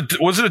 Was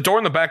it a door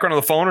in the background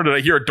of the phone, or did I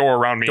hear a door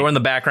around me? Door in the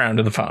background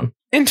of the phone.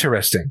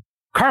 Interesting.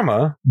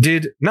 Karma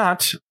did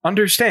not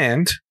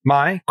understand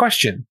my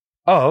question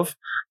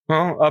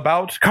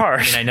about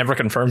cars. I mean, I never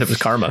confirmed it was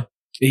Karma.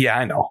 Yeah,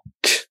 I know.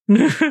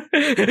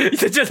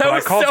 That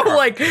was so Karma.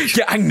 Like,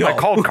 yeah, I know. I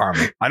called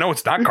Karma. I know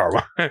it's not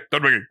Karma.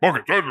 Don't make it.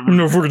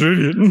 No fucking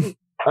idiot.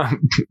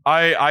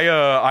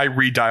 I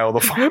redial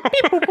the phone. Beep,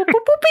 boop, boop, boop,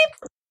 boop,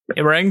 beep.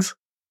 It rings.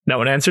 No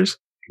one answers.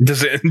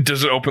 Does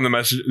it open the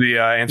message? The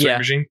answering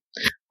machine.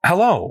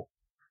 Hello.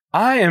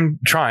 I am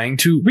trying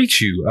to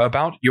reach you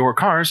about your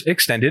car's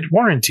extended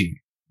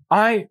warranty.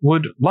 I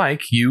would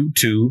like you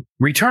to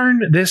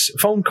return this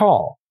phone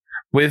call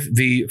with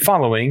the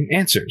following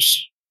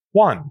answers.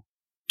 1.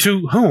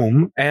 To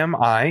whom am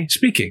I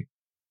speaking?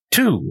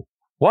 2.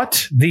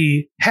 What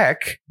the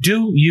heck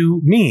do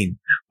you mean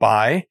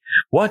by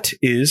what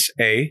is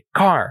a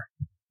car?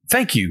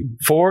 Thank you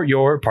for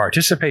your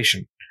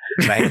participation.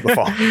 Hang the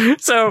phone.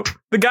 So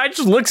the guy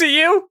just looks at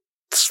you,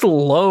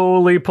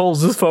 slowly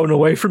pulls his phone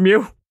away from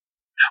you.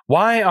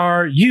 Why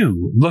are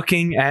you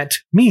looking at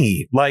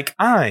me like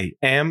I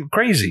am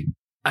crazy?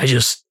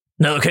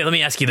 Okay, let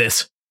me ask you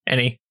this. And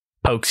he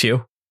pokes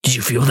you. Did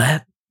you feel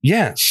that?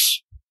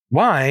 Yes.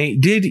 Why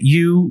did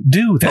you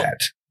do that?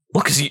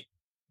 Well, because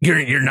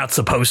you're not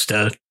supposed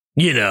to,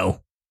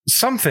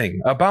 Something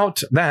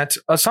about that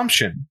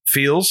assumption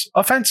feels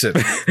offensive.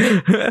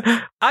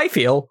 I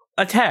feel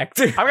attacked.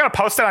 I'm going to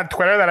post it on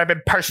Twitter that I've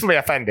been personally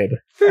offended.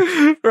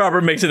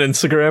 Robert makes an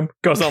Instagram,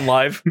 goes on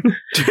live.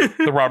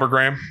 The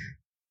Robert-gram.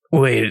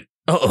 Wait.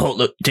 Oh,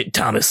 look,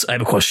 Thomas, I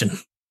have a question.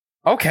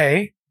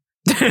 Okay.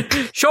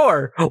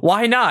 Sure.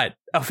 Why not?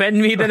 Offend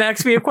me, then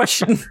ask me a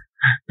question.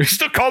 You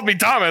still called me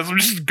Thomas. I'm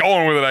just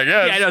going with it, I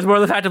guess. Yeah, I know. It's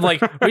more the fact of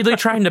really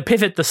trying to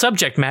pivot the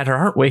subject matter,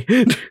 aren't we?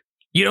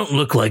 You don't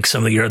look like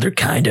some of your other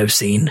kind I've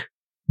seen.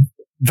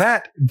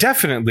 That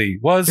definitely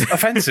was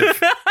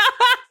offensive.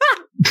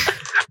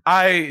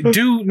 I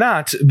do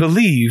not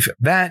believe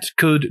that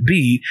could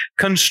be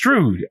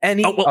construed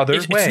any other way.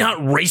 It's not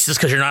racist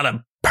because you're not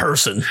a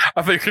person.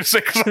 I think you're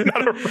saying because I'm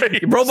not a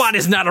race. Robot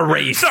is not a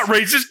race. It's not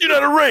racist. You're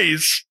not a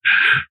race.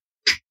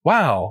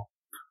 Wow.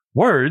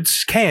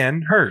 Words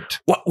can hurt.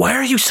 Why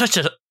are you such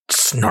a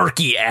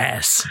snarky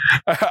ass?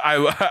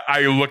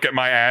 I look at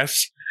my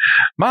ass.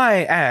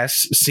 My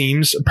ass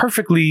seems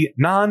perfectly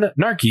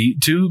non-narky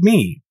to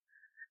me.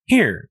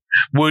 Here,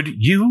 would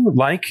you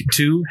like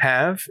to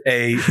have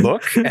a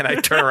look? And I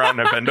turn around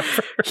and bend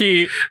over.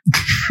 He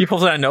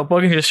pulls out a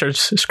notebook and he just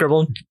starts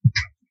scribbling.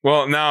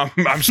 Well, now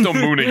I'm still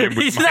mooning him.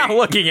 He's not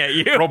looking at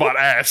you. Robot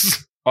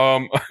ass.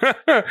 I'm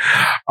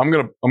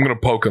gonna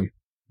poke him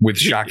with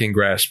shocking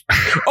grasp.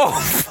 Oh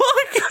fuck!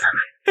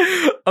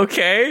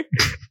 Okay.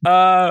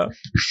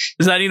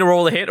 Does that need to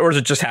roll a hit, or does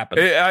it just happen?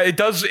 It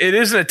does. It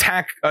is a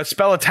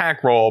spell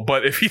attack roll.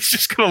 But if he's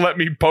just gonna let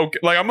me poke,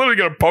 I'm literally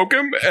gonna poke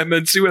him and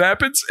then see what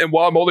happens. And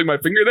while I'm holding my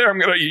finger there, I'm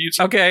gonna use.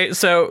 Okay,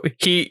 so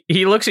he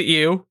looks at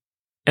you,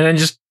 and then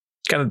just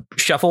kind of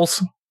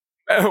shuffles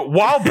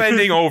while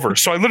bending over.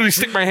 So I literally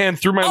stick my hand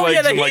through my legs.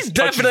 Yeah, and, he's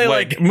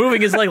definitely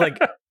moving his leg.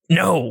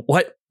 No,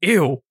 what?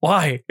 Ew,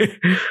 why?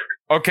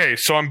 Okay,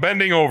 so I'm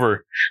bending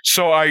over.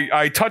 So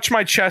I touch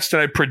my chest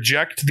and I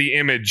project the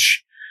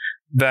image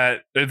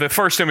the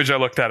first image I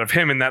looked at of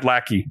him and that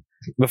lackey,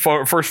 the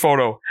first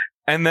photo.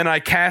 And then I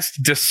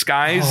cast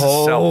disguise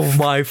self. Oh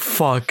my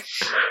fuck.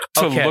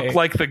 To look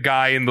like the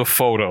guy in the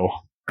photo.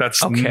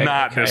 That's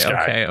not this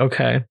guy.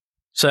 Okay.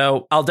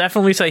 So I'll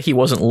definitely say he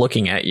wasn't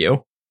looking at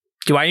you.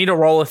 Do I need to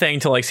roll a thing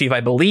to see if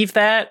I believe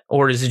that?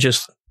 Or does it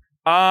just...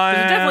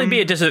 There'd definitely be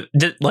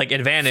a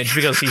advantage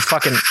because he's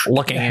fucking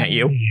looking at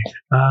you.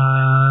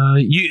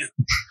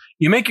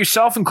 You make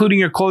yourself, including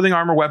your clothing,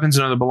 armor, weapons,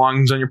 and other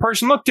belongings on your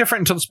person, look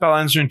different until the spell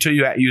ends or until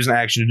you use an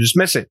action to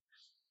dismiss it.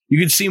 You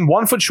can seem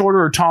 1 foot shorter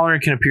or taller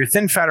and can appear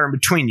thin, fat, or in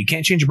between. You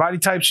can't change your body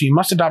type, so you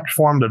must adopt a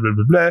form, blah, blah,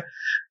 blah, blah.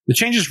 The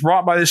changes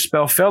wrought by this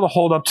spell fail to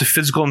hold up to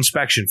physical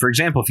inspection. For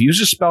example, if you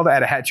use a spell to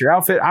add a hat to your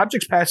outfit,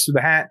 objects pass through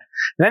the hat,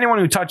 and anyone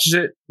who touches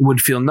it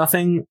would feel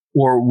nothing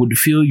or would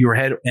feel your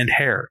head and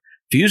hair.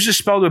 If you use this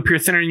spell to appear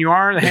thinner than you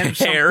are, the hand of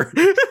hair.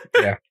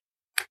 Yeah.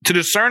 To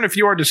discern if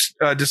you are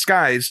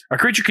disguised, a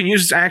creature can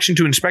use its action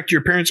to inspect your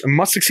appearance and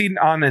must succeed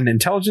on an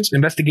intelligence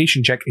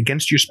investigation check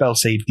against your spell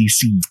save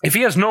DC. If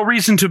he has no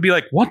reason to be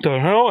like, what the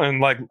hell? And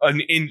like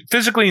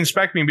physically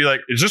inspect me and be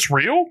like, is this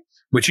real?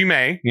 Which he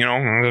may,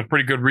 there's a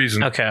pretty good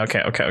reason. Okay.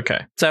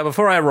 So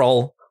before I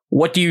roll,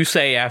 what do you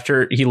say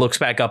after he looks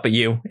back up at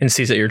you and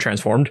sees that you're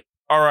transformed?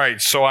 All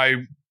right, so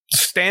I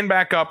stand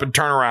back up and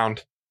turn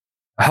around.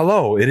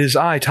 Hello, it is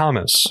I,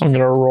 Thomas. I'm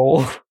gonna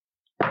roll.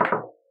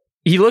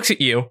 He looks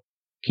at you.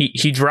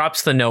 He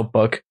drops the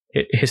notebook.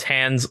 His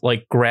hands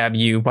like grab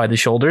you by the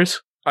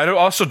shoulders. I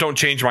also don't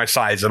change my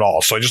size at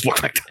all, so I just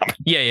look like Thomas.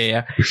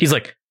 Yeah. He's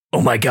like,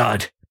 oh my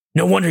god,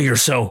 no wonder you're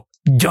so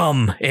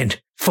dumb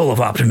and full of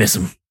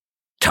optimism.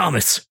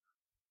 Thomas,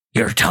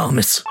 you're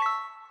Thomas.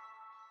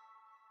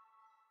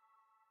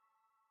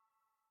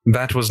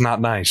 That was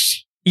not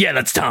nice. Yeah,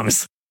 that's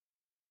Thomas.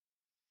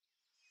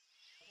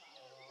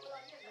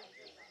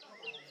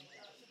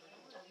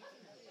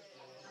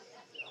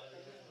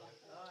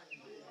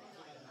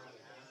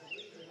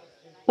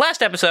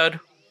 Last episode,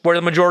 where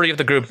the majority of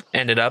the group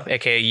ended up,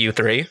 aka you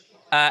three,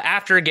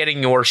 after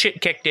getting your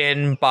shit kicked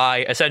in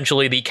by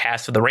essentially the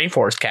cast of the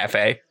Rainforest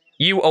Cafe,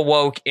 you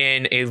awoke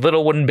in a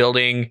little wooden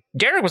building.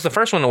 Derek was the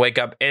first one to wake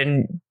up,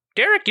 and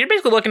Derek, you're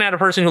basically looking at a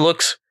person who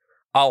looks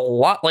a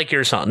lot like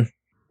your son.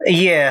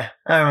 Yeah,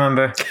 I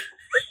remember.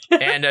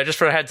 And just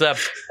for a heads up,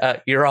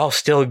 you're all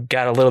still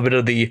got a little bit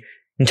of the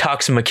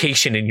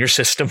intoxication in your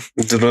system.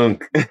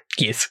 Drunk.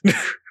 Yes.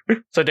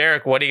 So,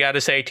 Derek, what do you got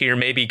to say to your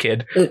maybe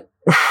kid?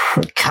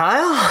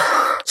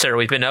 Kyle? Sir,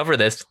 we've been over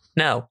this.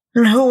 No.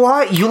 Who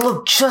are you? You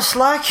look just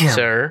like him.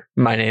 Sir,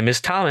 my name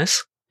is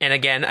Thomas. And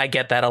again, I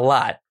get that a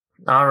lot.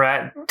 All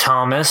right,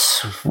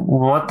 Thomas.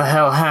 What the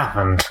hell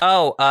happened?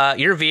 Oh,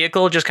 your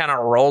vehicle just kind of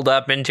rolled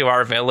up into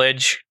our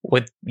village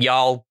with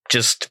y'all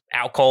just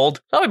out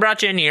cold. So we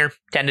brought you in here,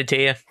 tended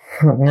to you.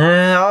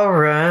 All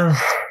right.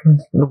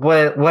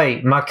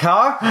 Wait, my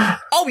car?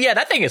 Oh, yeah,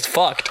 that thing is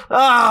fucked.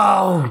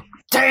 Oh,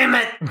 damn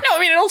it. No, I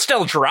mean, it'll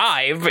still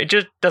drive. It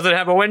just doesn't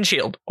have a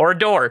windshield or a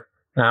door.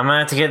 I'm gonna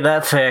have to get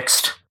that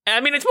fixed. I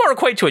mean, it's more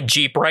equate to a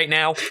Jeep right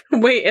now.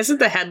 Wait, isn't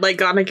the headlight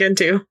gone again,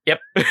 too? Yep.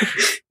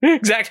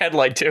 Exact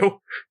headlight, too.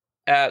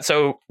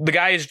 So the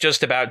guy is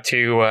just about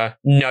to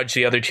nudge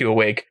the other two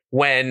awake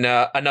when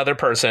another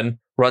person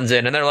runs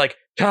in, and they're like,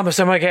 Thomas,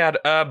 oh my god,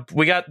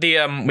 we got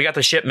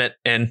the shipment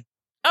in.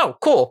 Oh,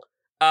 cool.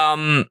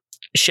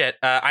 Shit,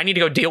 I need to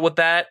go deal with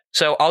that.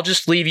 So I'll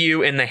just leave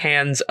you in the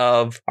hands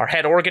of our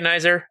head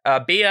organizer,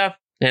 Bia.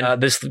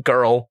 And this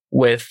girl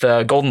with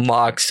golden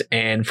locks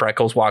and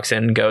freckles walks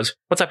in and goes,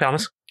 what's up,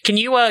 Thomas? Can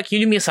you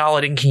do me a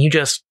solid and can you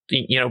just,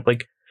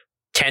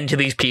 tend to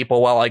these people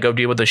while I go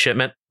deal with the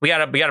shipment? We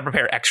gotta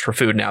prepare extra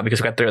food now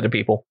because we got 3 other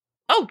people.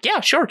 Oh,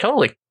 yeah, sure,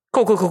 totally.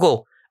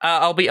 Cool.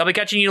 I'll be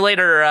catching you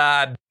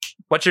later.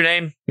 What's your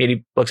name?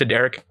 He looks at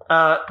Derek.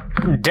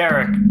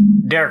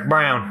 Derek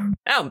Brown.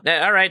 Oh,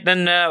 all right,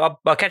 then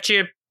I'll catch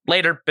you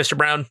later, Mr.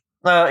 Brown.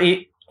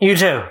 You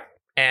too.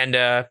 And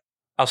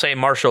I'll say,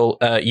 Marshall,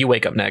 you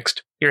wake up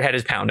next. Your head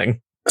is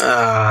pounding.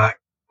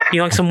 You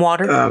want some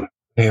water?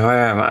 Hey,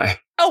 where am I?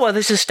 Oh, well,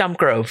 this is Stump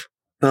Grove.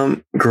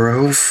 Stump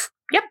Grove?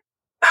 Yep.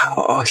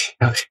 Oh,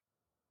 okay.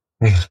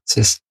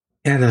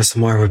 No,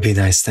 some more would be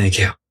nice, thank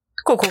you.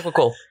 Cool.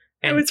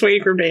 I was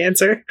waiting for him to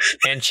answer.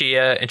 And she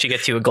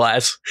gets you a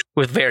glass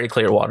with very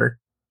clear water.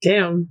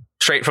 Damn.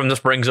 Straight from the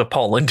springs of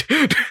Poland.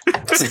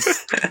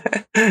 Just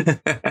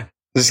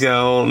got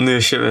a whole new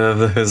shipment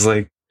of those,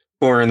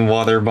 foreign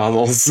water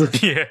bottles.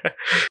 Yeah.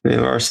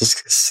 And Marshall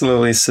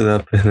slowly stood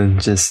up and then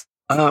just,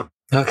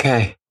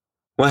 okay.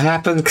 What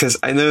happened? Because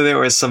I know there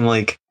was some,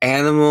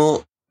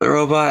 animal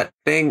robot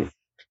thing.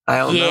 I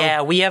don't know.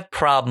 Yeah, we have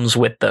problems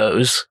with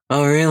those.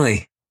 Oh,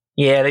 really?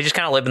 Yeah, they just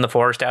kind of live in the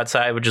forest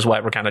outside, which is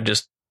why we're kind of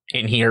just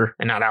in here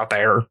and not out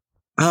there.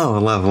 Oh,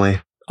 lovely.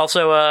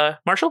 Also,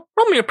 Marshall,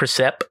 roll me a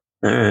percep.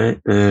 All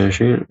right.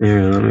 Shoot.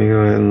 Here, let me go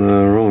ahead and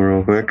roll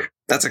real quick.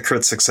 That's a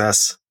crit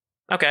success.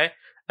 Okay.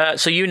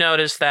 So you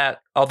notice that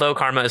although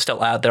Karma is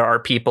still out, there are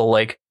people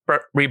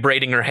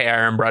rebraiding her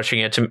hair and brushing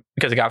it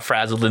because it got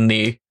frazzled in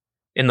the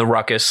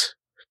ruckus.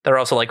 They're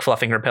also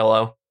fluffing her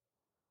pillow.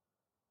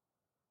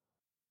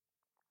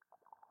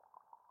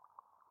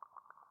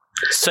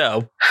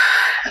 So,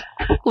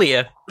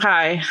 Leah.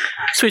 Hi.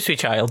 Sweet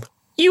child.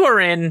 You are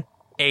in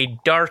a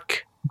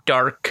dark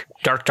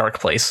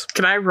place.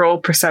 Can I roll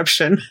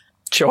perception?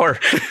 Sure.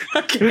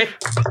 Okay.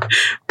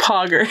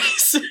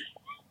 Poggers.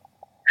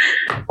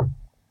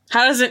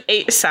 How does an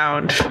 8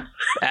 sound?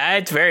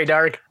 It's very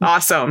dark.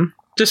 Awesome.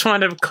 Just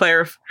wanted to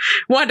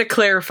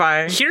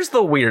clarify. Here's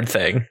the weird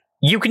thing.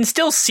 You can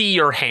still see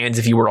your hands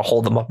if you were to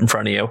hold them up in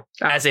front of you,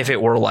 as if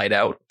it were light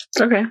out.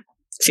 Okay.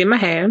 See my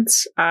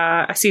hands.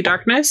 I see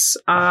darkness.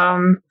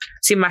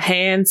 See my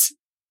hands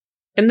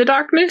in the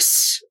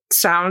darkness.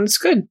 Sounds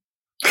good.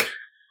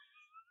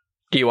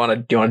 Do you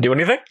want to do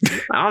anything?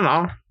 I don't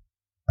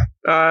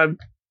know.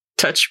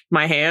 Touch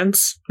my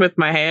hands with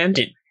my hand.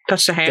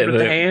 Touch the hand with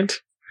the hand.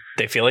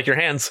 They feel like your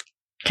hands.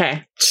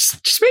 Okay.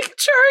 Just making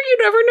sure. You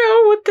never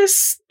know with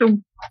this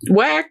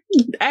whack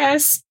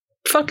ass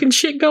fucking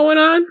shit going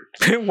on.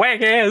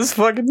 Whack ass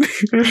fucking.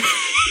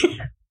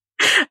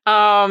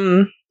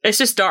 It's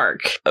just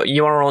dark.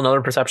 You want to roll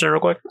another perception real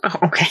quick? Oh,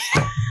 okay.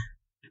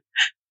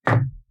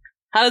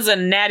 How does a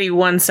natty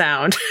 1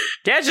 sound?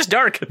 Yeah, it's just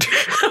dark.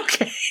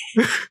 Okay.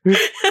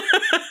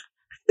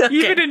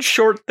 Even in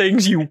short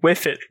things, you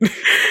whiff it.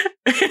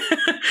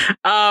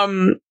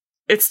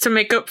 It's to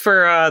make up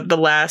for the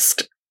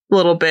last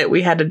little bit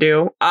we had to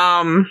do.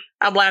 I'm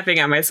laughing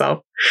at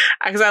myself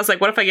because I was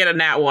like, "What if I get a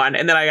nat 1?"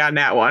 And then I got a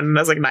nat 1, and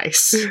I was like,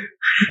 "Nice."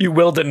 You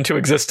willed it into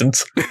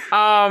existence.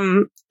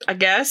 I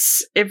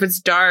guess if it's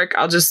dark,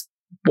 I'll just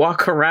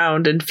walk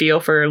around and feel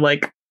for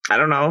like I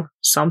don't know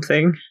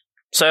something.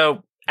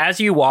 So as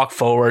you walk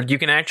forward, you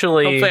can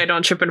actually. Hopefully, I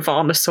don't trip and fall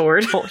on the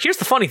sword. Well, here's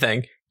the funny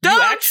thing. Don't!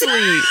 You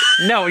actually.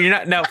 No, you're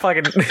not. No,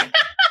 fucking.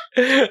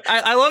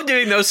 I love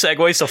doing those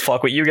segues to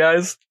fuck with you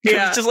guys.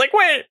 Yeah. It's just like,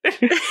 wait.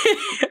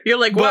 You're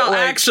like, But, well, like-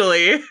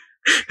 actually.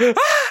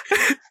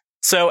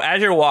 So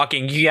as you're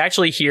walking, you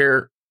actually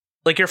hear,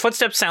 like, your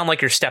footsteps sound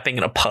like you're stepping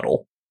in a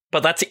puddle.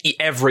 But that's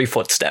every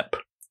footstep.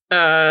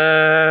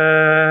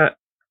 I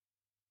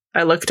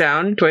look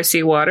down. Do I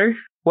see water?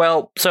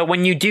 Well, so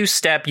when you do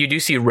step, you do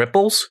see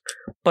ripples.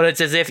 But it's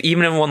as if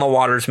even when the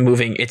water's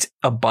moving, it's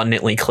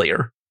abundantly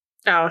clear.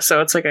 Oh, so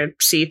it's like I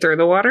see through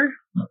the water?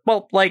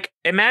 Well, like,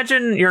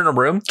 imagine you're in a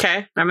room,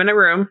 Okay, I'm in a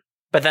room.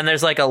 but then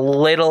there's like a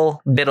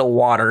little bit of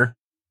water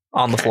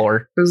on the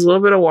floor. There's a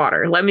little bit of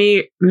water. Let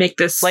me make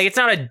this... Like, it's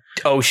not an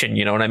ocean,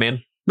 you know what I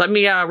mean? Let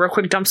me real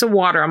quick dump some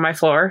water on my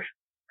floor.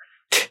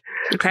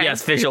 Okay.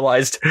 Yes,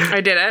 visualized.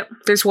 I did it.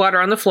 There's water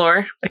on the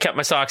floor. I kept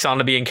my socks on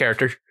to be in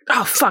character.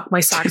 Oh, fuck,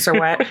 my socks are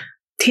wet.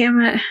 Damn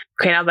it.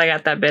 Okay, now that I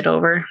got that bit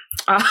over.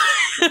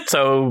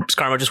 So, is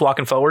Karma just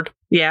walking forward?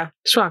 Yeah,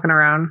 just walking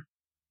around.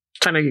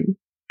 Trying to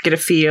get a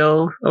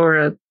feel, or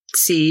a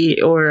see,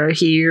 or a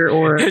hear,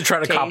 or a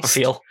Trying to cop a taste,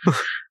 feel.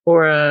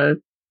 or a...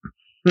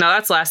 No,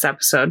 that's last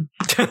episode.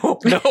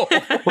 No.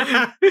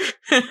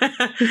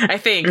 I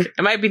think.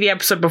 It might be the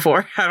episode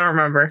before. I don't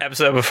remember.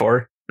 Episode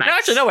before. Nice. No,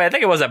 actually, no way. I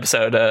think it was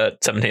episode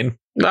 17.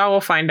 Well,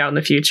 we'll find out in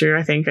the future,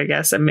 I think, I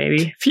guess, and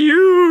maybe.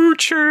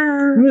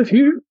 Future.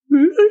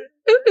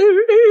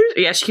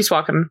 Yeah, she keeps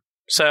walking.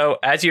 So,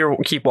 as you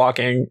keep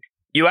walking,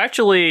 you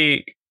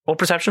actually... What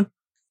perception?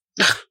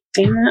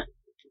 Damn it.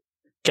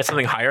 Get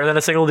something higher than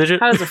a single digit?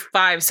 How does a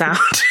 5 sound?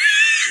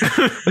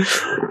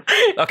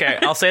 Okay,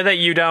 I'll say that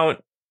you don't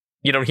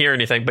hear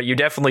anything, but you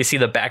definitely see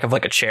the back of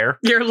like a chair.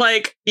 You're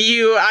like,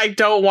 I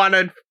don't want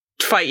to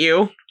fight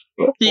you.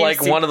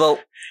 One of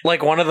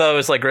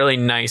those like really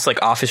nice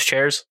like office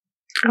chairs.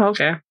 Oh,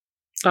 okay.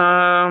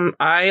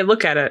 I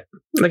look at it.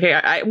 Okay,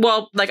 I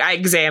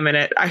examine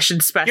it. I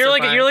should specify.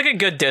 You're like a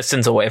good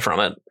distance away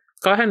from it.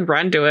 Go ahead and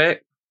run to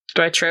it.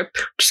 Do I trip?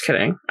 Just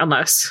kidding.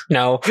 Unless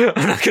No,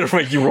 I'm not gonna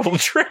make you roll a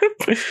trip.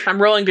 I'm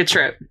rolling to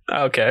trip.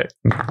 Okay.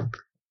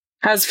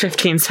 How's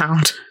 15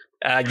 sound?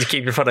 You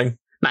keep your footing.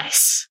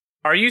 Nice.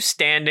 Are you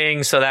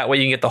standing so that way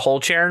you can get the whole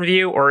chair in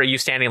view, or are you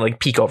standing like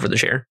peek over the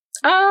chair?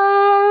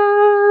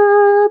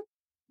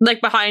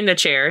 Like behind the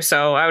chair.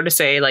 So I would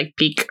say like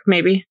peek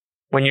maybe.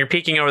 When you're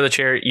peeking over the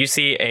chair, you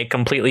see a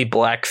completely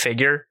black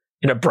figure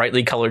in a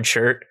brightly colored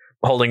shirt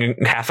holding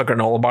half a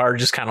granola bar,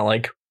 just kind of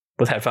like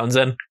with headphones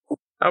in.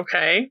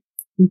 Okay.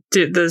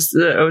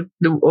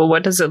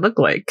 What does it look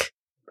like?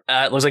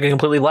 It looks like a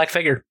completely black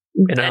figure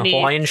in a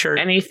Hawaiian shirt.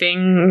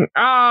 Anything?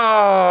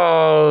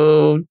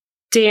 Oh,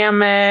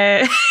 damn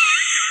it.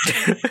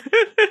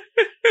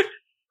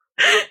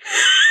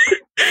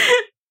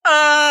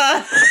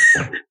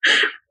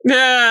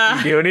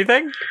 You do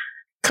anything?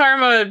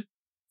 Karma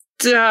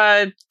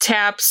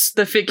taps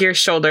the figure's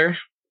shoulder.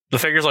 The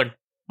figure's like,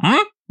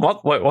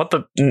 What? Wait, what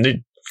the?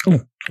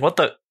 What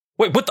the?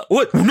 Wait, what the?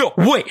 What? No,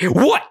 wait,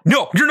 what?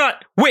 No, you're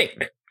not. Wait,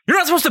 you're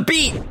not supposed to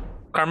be.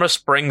 Karma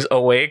springs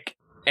awake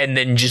and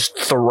then just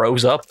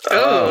throws up.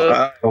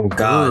 Oh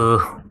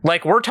God.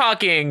 Like, we're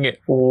talking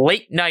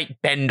late night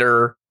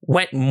bender,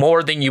 went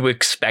more than you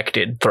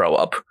expected throw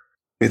up.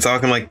 You're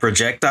talking like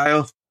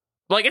projectile?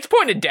 Like, it's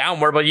pointed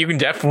downward, but you can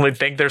definitely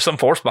think there's some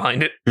force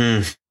behind it.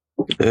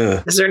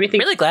 Yeah. Is there anything?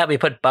 I'm really glad we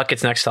put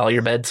buckets next to all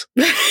your beds.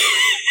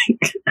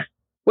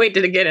 Wait,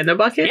 did it get in the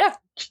bucket? Yeah.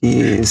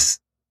 Jeez.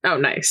 Oh,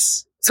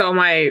 nice. So am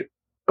I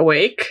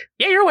awake?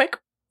 Yeah, you're awake.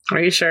 Are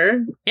you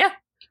sure? Yeah.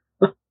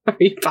 Are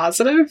you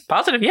positive?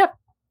 Positive, yeah.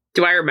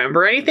 Do I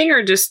remember anything,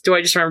 or do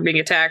I just remember being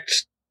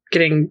attacked? I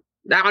don't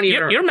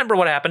even. You remember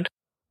what happened?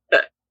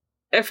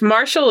 If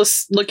Marshall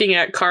is looking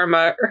at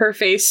Karma, her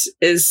face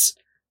is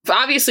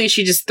obviously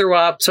she just threw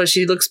up, so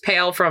she looks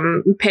pale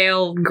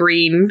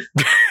green.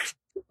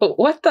 But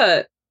what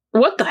the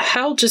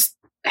hell just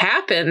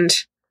happened?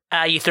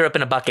 You threw up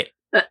in a bucket.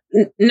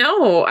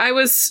 No, I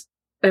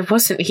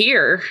wasn't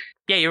here.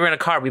 Yeah, you were in a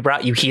car. We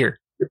brought you here.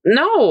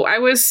 No, I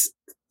was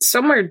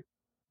somewhere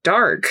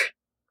dark.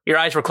 Your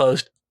eyes were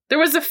closed. There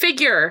was a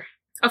figure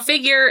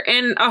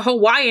in a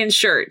Hawaiian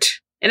shirt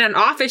in an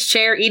office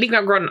chair eating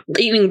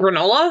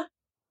granola.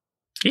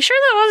 You sure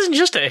that wasn't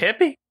just a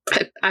hippie?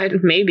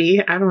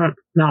 Maybe. I don't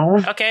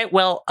know. Okay,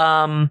 well,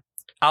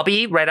 I'll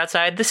be right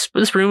outside this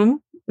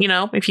room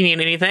if you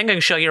need anything, I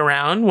can show you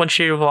around once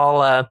you've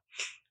all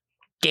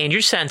gained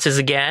your senses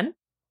again.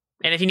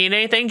 And if you need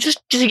anything,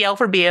 just yell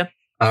for Bia.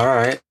 All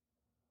right.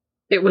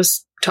 It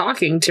was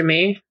talking to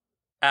me.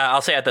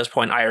 I'll say at this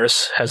point,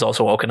 Iris has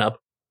also woken up.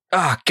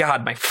 Oh,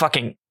 God, my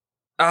fucking...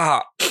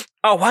 Oh,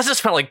 why does it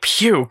smell like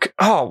puke?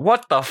 Oh,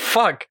 what the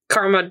fuck?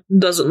 Karma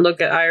doesn't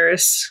look at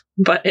Iris,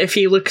 but if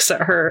he looks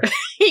at her,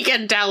 he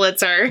can tell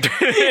it's her.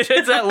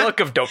 It's that look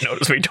of, don't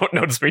notice me, don't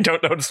notice me,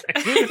 don't notice me.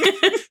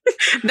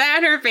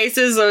 That her face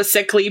is a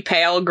sickly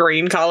pale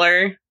green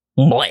color.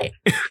 Bleh.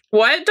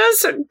 What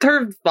does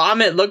her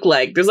vomit look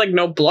like? There's like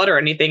no blood or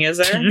anything, is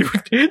there? Do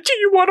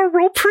you want to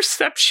roll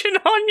perception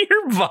on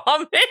your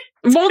vomit?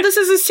 Well, this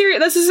is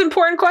an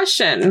important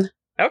question.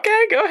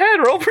 Okay, go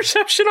ahead. Roll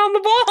perception on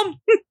the bomb.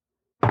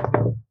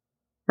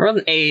 Rolled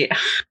an 8.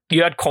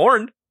 You had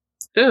corn.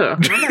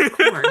 Ugh, I had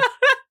corn.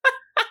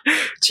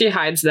 She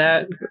hides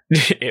that.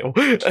 Ew.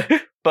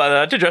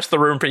 But to dress the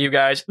room for you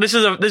guys, this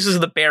is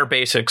the bare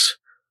basics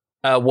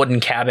wooden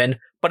cabin,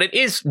 but it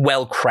is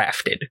well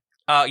crafted.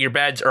 Your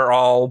beds are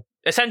all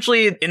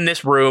essentially in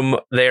this room.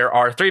 There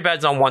are 3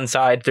 beds on one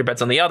side, 3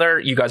 beds on the other.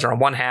 You guys are on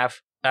one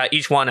half.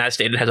 Each one, as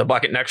stated, has a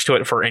bucket next to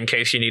it for in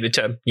case you needed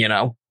to,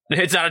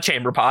 It's not a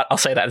chamber pot. I'll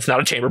say that. It's not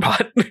a chamber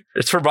pot.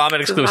 It's for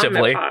vomit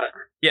exclusively.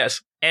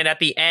 Yes. And at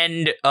the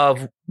end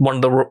of one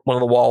of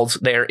the walls,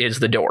 there is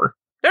the door.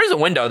 There's a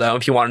window, though,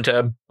 if you wanted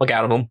to look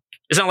out of them.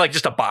 It's not like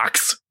just a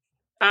box.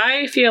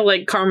 I feel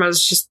like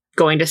Karma's just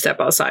going to step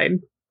outside.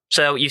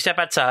 So you step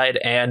outside,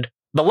 and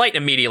the light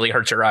immediately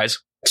hurts your eyes.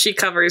 She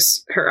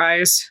covers her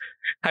eyes.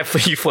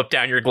 You flip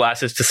down your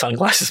glasses to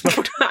sunglasses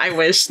mode. I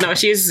wish. No,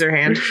 she uses her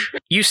hand.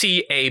 You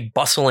see a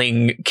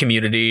bustling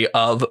community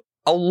of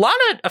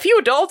a few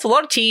adults, a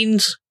lot of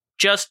teens,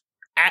 just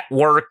at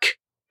work,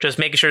 just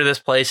making sure this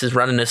place is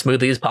running as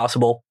smoothly as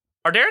possible.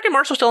 Are Derek and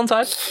Marshall still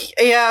inside?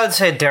 Yeah, I would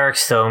say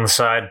Derek's still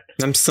inside.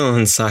 I'm still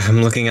inside.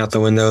 I'm looking out the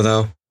window,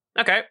 though.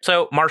 Okay,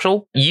 so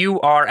Marshall, you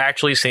are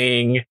actually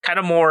seeing kind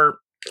of more,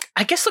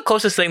 I guess the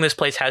closest thing this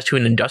place has to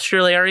an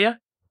industrial area,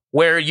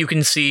 where you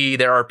can see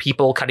there are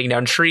people cutting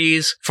down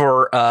trees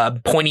for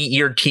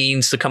pointy-eared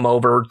teens to come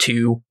over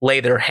to lay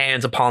their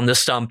hands upon the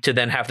stump to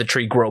then have the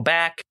tree grow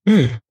back.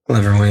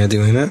 Clever way of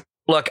doing that.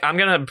 Look,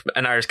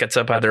 and Iris gets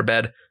up out of their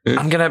bed.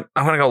 I'm gonna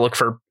go look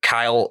for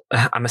Kyle.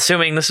 I'm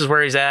assuming this is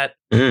where he's at.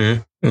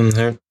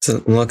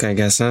 Look, I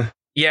guess, huh?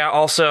 Yeah,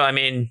 also, I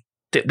mean,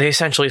 they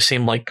essentially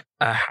seem like,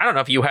 I don't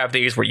know if you have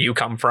these where you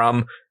come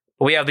from,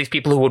 but we have these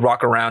people who would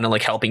walk around and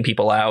like helping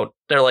people out.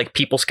 They're like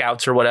people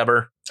scouts or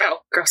whatever. Oh,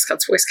 Girl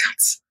Scouts, Boy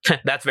Scouts.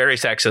 That's very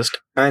sexist.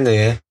 Kinda,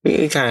 yeah.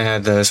 We kind of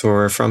had those where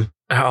we're from.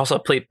 Also,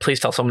 please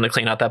tell someone to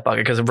clean out that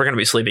bucket, because if we're going to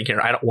be sleeping here,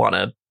 I don't want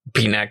to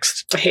be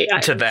next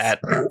to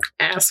that.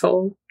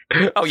 Asshole.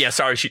 Oh, yeah,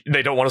 sorry.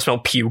 They don't want to smell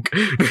puke.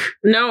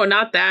 No,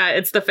 not that.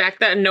 It's the fact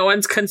that no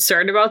one's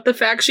concerned about the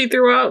fact she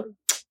threw out.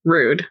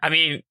 Rude. I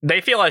mean,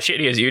 they feel as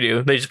shitty as you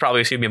do. They just probably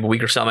assume you have a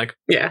weaker stomach.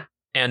 Yeah.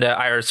 And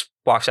Iris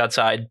walks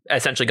outside,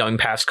 essentially going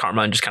past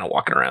Karma and just kind of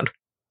walking around.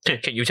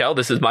 Can you tell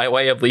this is my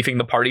way of leaving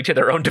the party to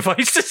their own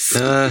devices?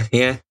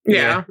 Yeah.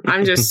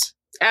 I'm just,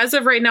 as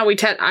of right now,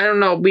 I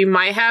don't know, we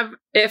might have,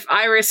 if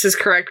Iris is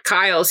correct,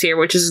 Kyle's here,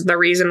 which is the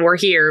reason we're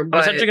here. But I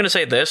was essentially going to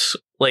say this,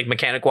 like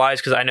mechanic wise,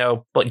 because I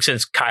know, like,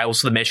 since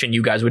Kyle's the mission,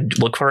 you guys would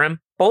look for him.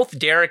 Both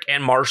Derek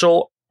and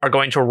Marshall are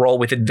going to roll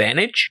with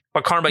advantage,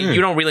 but Karma, you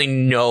don't really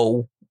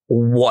know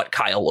what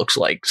Kyle looks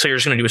like, so you're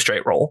just going to do a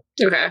straight roll.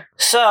 Okay.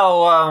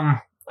 So,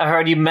 I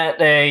heard you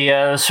met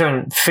a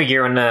certain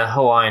figure in a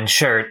Hawaiian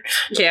shirt.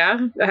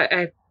 Yeah,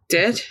 I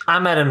did. I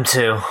met him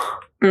too.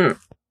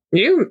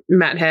 You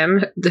met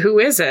him. Who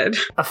is it?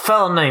 A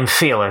fellow named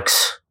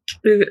Felix.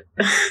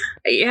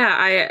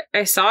 Yeah,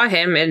 I saw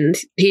him and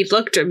he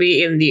looked at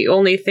me and the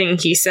only thing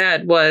he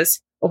said was,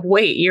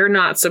 wait, you're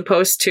not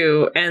supposed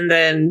to, and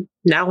then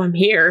now I'm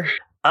here.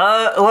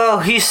 Well,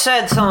 he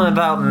said something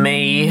about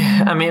me.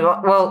 I mean,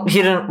 well,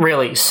 he didn't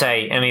really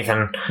say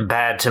anything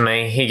bad to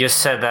me. He just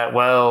said that,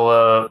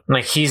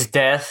 like, he's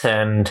death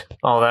and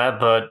all that,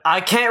 but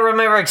I can't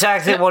remember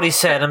exactly what he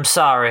said. I'm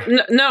sorry.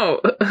 No,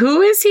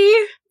 who is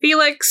he?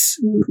 Felix,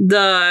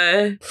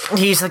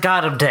 He's the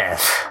god of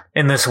death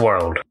in this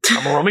world.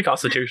 I'm a Roman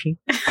Constitution.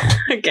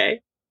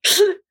 Okay.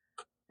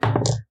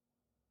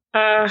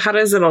 How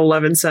does an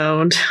 11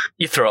 sound?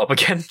 You throw up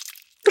again.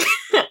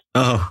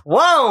 Oh.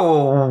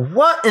 Whoa!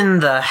 What in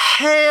the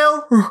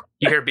hell?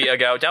 You hear Bia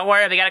go, don't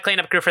worry, we got a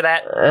cleanup crew for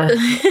that.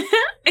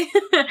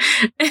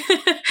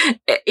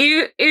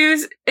 It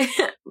was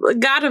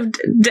God of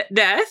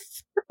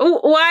death?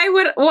 Why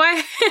would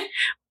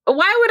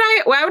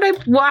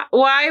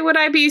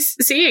I be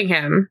seeing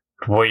him?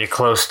 Were you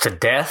close to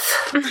death?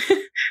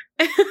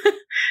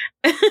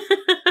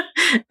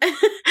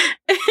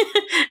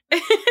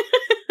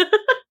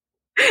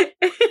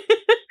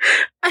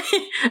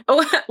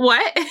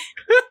 What?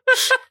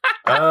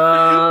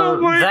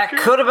 That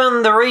could have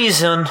been the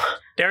reason.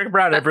 Derek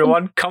Brown,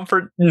 everyone.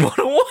 Comfort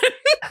 101.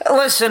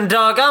 Listen,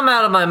 dog, I'm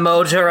out of my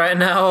mojo right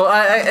now.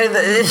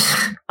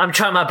 I'm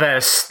trying my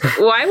best.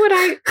 Why would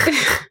I?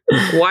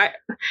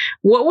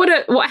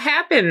 What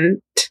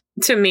happened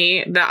to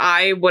me that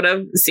I would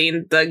have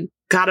seen the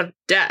god of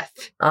death.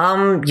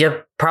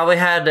 You probably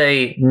had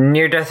a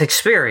near-death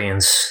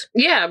experience.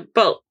 Yeah,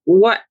 but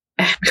what?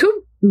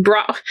 Who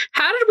brought?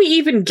 How did we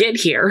even get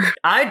here?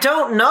 I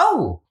don't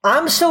know.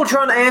 I'm still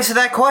trying to answer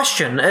that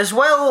question as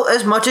well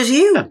as much as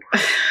you.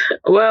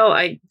 Well,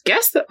 I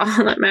guess that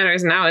all that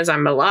matters now is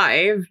I'm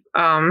alive.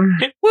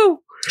 Woo!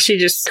 She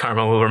just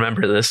Karma will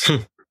remember this.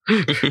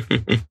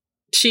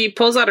 she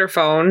pulls out her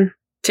phone,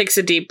 takes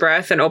a deep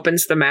breath, and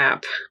opens the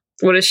map.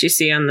 What does she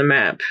see on the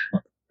map?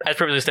 As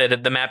previously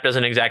stated, the map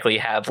doesn't exactly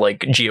have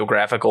like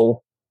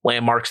geographical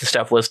landmarks and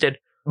stuff listed.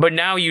 But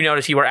now you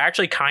notice you were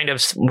actually kind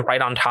of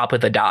right on top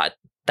of the dot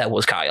that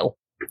was Kyle.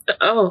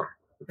 Oh,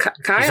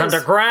 Kyle's He's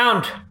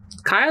underground.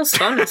 Kyle's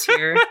phone is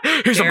here.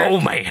 He's a Derek.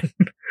 mole man.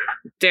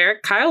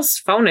 Derek, Kyle's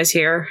phone is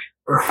here.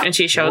 And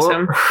she shows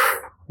him.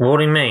 What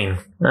do you mean?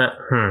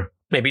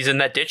 Maybe he's in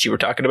that ditch you were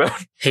talking about.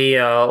 He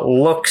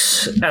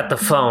looks at the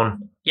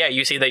phone. Yeah,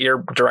 you see that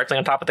you're directly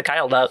on top of the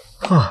Kyle dot.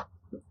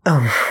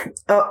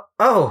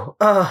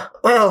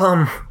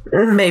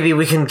 Maybe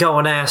we can go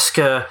and ask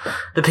the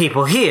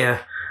people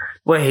here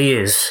where he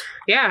is.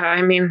 Yeah,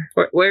 I mean,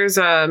 where's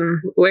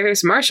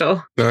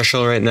Marshall?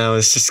 Marshall right now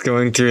is just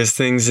going through his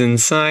things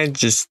inside,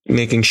 just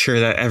making sure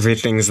that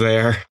everything's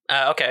there.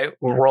 Okay,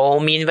 roll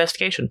me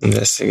investigation.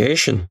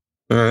 Investigation.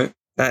 All right.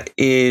 That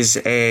is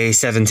a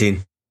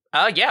 17.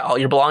 Yeah, all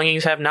your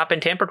belongings have not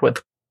been tampered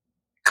with.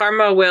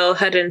 Karma will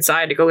head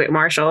inside to go get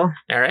Marshall.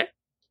 All right.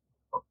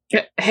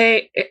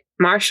 Hey,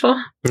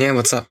 Marshall? Yeah,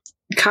 what's up?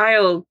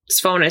 Kyle's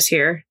phone is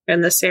here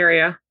in this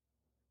area.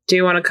 Do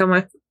you want to come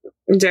with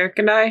Derek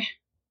and I?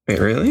 Wait,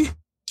 really?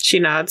 She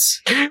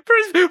nods. For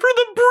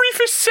the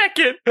briefest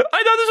second, I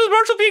thought this was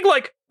Marshall being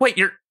like, wait,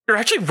 you're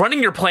actually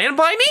running your plan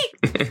by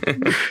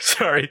me?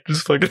 Sorry,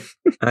 just fucking...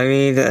 I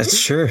mean, that's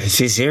sure. If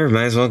he's here,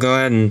 might as well go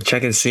ahead and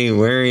check and see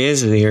where he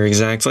is here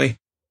exactly.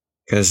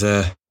 Because,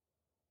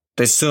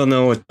 they still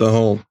know what the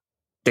whole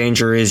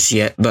danger is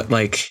yet, but,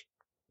 like,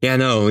 yeah,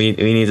 no, we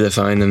need to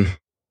find him.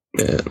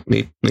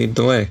 Lead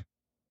the way.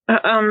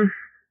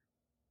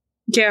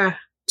 Yeah,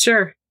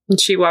 sure. And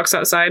she walks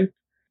outside.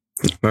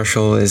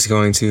 Marshall is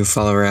going to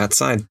follow her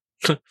outside.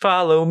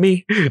 Follow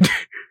me,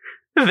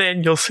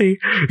 then you'll see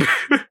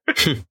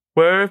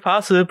where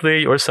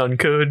possibly your son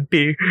could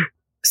be.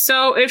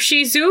 So if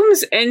she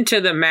zooms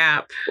into the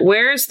map,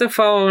 where's the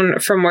phone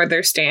from where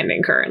they're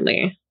standing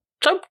currently?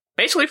 So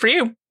basically for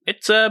you,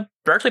 it's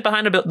directly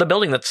behind the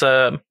building that's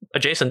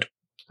adjacent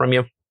from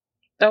you.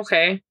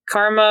 Okay.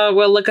 Karma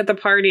will look at the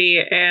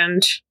party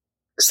and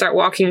start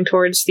walking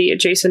towards the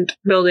adjacent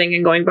building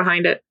and going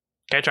behind it.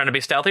 Okay, trying to be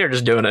stealthy or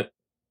just doing it?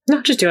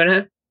 No, just doing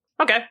it.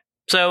 Okay.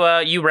 So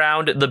you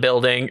round the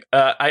building.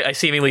 I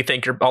seemingly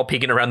think you're all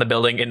peeking around the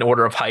building in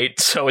order of height.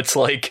 So it's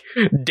like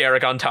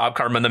Derek on top,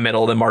 Karma in the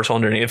middle, then Marshall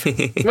underneath.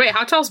 Wait,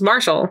 how tall's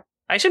Marshall?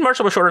 I assume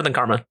Marshall was shorter than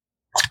Karma.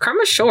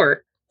 Karma's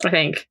short, I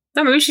think.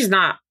 No, maybe she's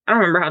not. I don't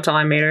remember how tall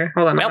I made her.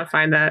 Hold on, I'm Well. gonna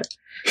find that.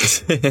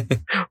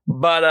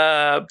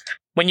 But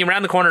when you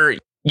round the corner,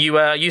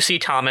 you see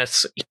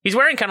Thomas. He's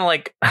wearing kind of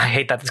like, I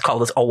hate that it's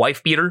called this, a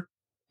wife beater.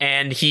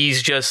 And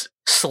he's just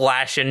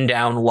slashing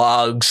down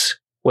logs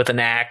with an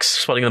axe,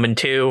 splitting them in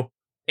two.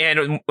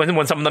 And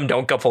when some of them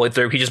don't go fully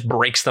through, he just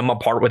breaks them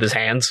apart with his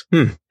hands.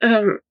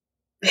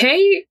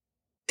 Hey,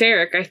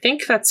 Derek, I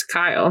think that's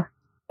Kyle.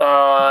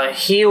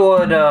 He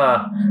would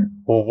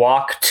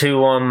walk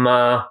to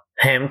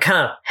him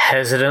kind of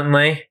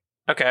hesitantly.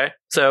 Okay,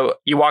 so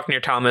you walk near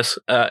Thomas.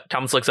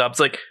 Thomas looks up. It's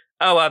like,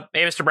 oh,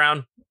 hey, Mr.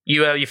 Brown,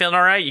 you feeling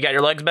all right? You got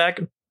your legs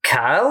back?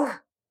 Kyle?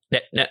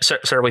 No,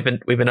 sir, we've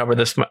been over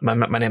this.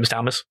 My name is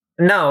Thomas.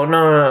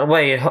 No,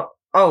 wait.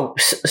 Oh,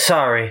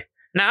 sorry.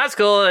 No, that's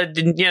cool.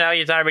 It's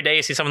not every day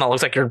you see someone that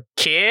looks like your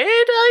kid,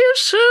 I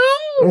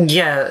assume?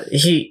 Yeah,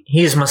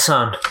 he's my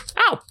son.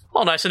 Oh,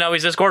 well, nice to know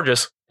he's this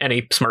gorgeous. And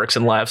he smirks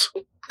and laughs.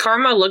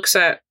 Karma looks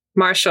at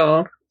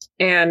Marshall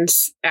and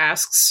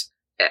asks,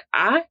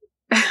 I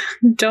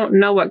don't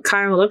know what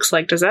Kyle looks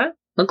like. Does that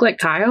look like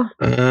Kyle?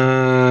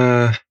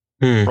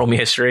 Roll me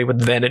history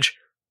with advantage.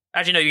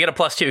 Actually, no, you get a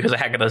 +2 because I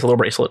has a little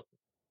bracelet.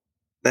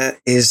 That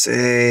is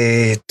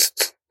a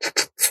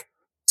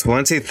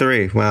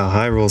 23. Wow,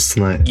 high rolls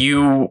tonight.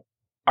 You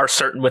are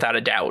certain without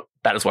a doubt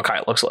that is what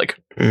Kyle looks like.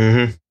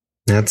 Mm-hmm.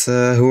 That's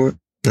who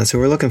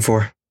we're looking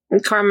for.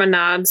 Karma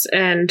nods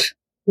and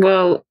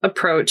will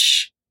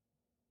approach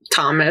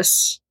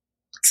Thomas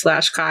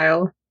 /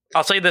 Kyle.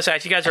 I'll say this,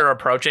 as you guys are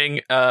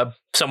approaching,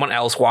 someone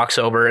else walks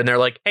over and they're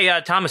like,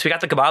 hey, Thomas, we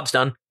got the kebabs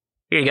done.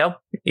 Here you go.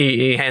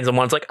 He hands him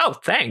one. It's like, oh,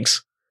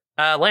 thanks.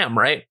 Lamb,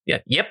 right? Yeah.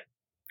 Yep.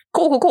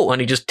 Cool. And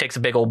he just takes a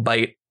big old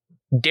bite.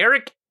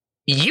 Derek,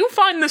 you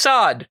find this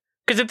odd.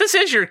 Because if this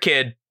is your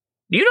kid,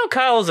 you know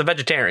Kyle is a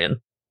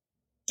vegetarian.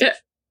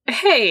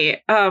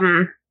 Hey,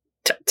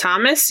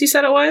 Thomas, you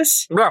said it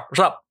was? Yeah, what's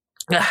up?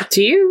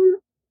 Do you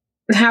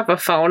have a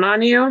phone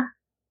on you?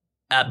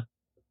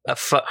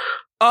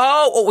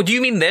 Oh, do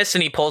you mean this?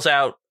 And he pulls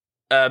out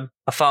a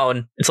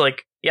phone. It's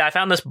like, yeah, I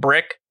found this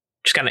brick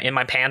just kind of in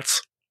my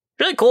pants.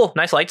 Really cool.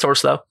 Nice light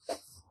source, though.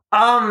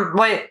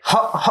 Wait,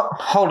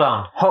 hold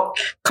on.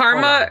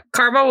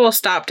 Karma will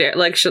stop Derek.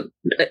 Like,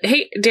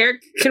 hey,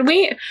 Derek,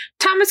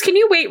 Thomas, can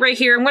you wait right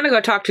here? I'm gonna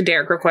go talk to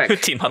Derek real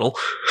quick. Team huddle.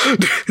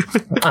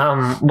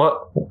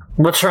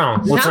 What's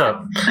wrong? What's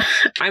up?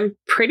 I'm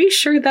pretty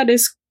sure that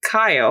is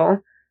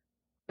Kyle,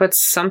 but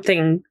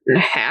something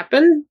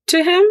happened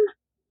to him.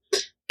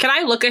 Can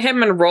I look at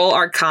him and roll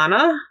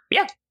Arcana?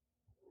 Yeah.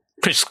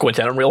 Just squint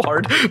at him real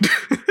hard.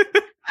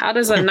 How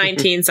does a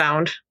 19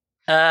 sound?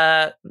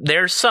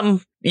 There's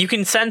some... You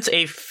can sense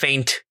a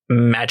faint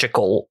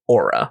magical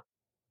aura.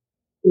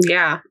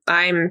 Yeah,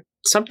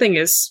 something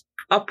is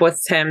up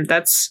with him.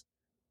 That's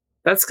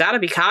gotta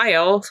be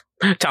Kyle.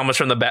 Thomas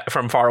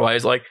from far away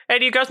is like, hey,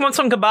 do you guys want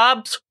some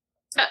kebabs?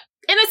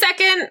 In a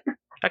second.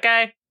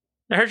 Okay.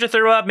 I heard you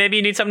threw up. Maybe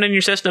you need something in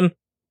your system.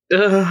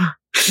 Ugh.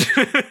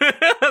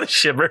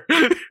 Shiver.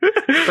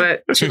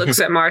 But she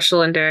looks at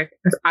Marshall and Derek.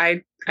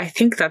 I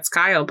think that's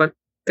Kyle, but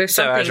there's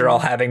something... So as you're all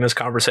having this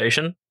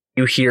conversation,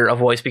 you hear a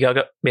voice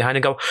behind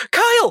and go,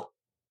 Kyle!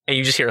 And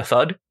you just hear a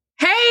thud.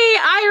 Hey,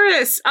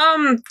 Iris!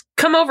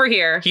 Come over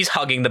here. He's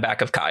hugging the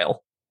back of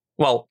Kyle.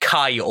 Well,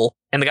 Kyle.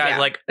 And the guy's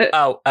like,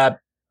 wow,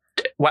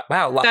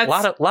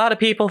 a lot of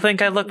people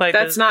think I look like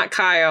that's this. Not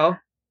Kyle.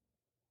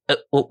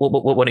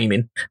 What do you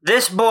mean?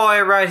 This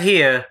boy right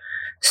here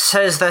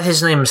says that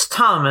his name is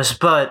Thomas,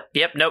 but...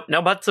 Yep,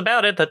 no buts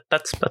about it.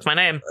 That's my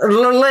name.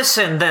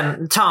 Listen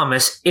then,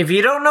 Thomas, if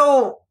you don't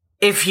know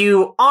if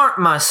you aren't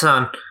my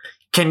son...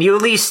 Can you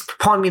at least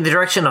point me in the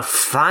direction of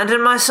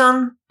finding my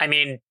son? I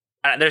mean,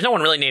 there's no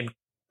one really named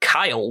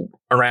Kyle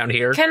around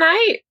here.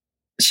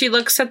 She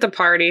looks at the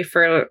party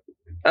for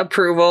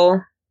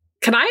approval.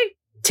 Can I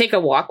take a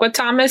walk with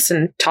Thomas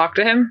and talk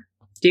to him?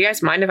 Do you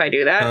guys mind if I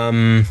do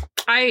that?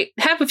 I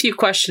have a few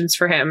questions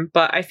for him,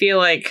 but I feel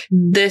like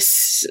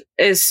this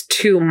is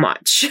too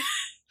much.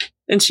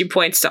 And she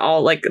points to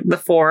all, like, the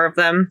four of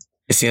them.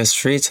 If he has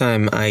free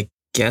time, I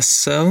guess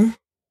so.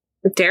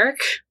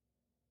 Derek?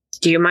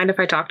 Do you mind if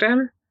I talk to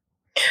him?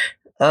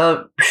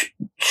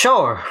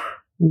 Sure.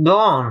 Go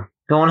on.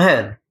 Go on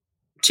ahead.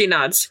 She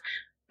nods.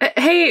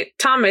 Hey,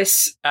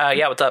 Thomas.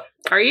 Yeah, what's up?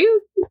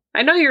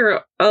 I know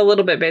you're a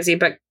little bit busy,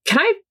 but can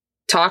I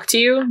talk to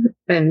you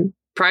in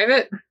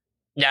private?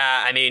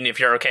 Yeah, I mean, if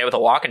you're okay with a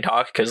walk and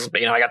talk, because,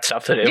 I got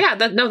stuff to do. Yeah,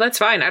 that's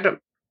fine.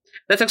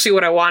 That's actually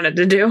what I wanted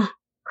to do.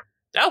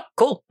 Oh,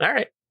 cool. All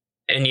right.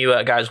 And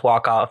you guys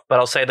walk off, but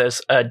I'll say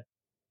this.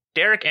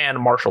 Derek and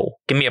Marshall,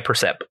 give me a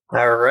percep.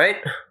 All right.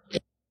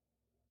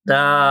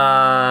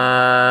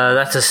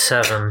 That's a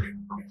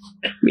 7.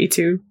 Me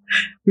too,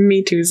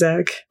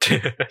 Zach.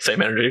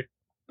 Same energy.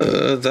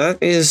 That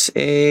is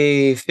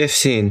a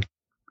 15.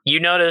 You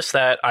notice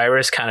that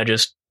Iris kind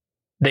of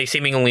they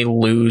seemingly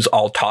lose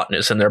all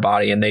tautness in their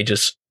body, and they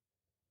just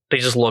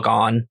look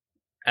on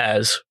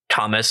as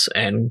Thomas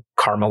and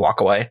Karma walk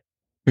away.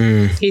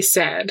 He's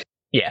sad.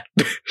 Yeah.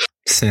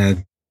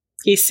 Sad.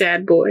 He's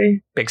sad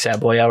boy. Big sad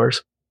boy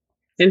hours.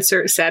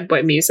 Insert sad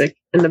boy music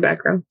in the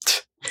background.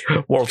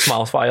 World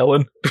Smiles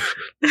violin.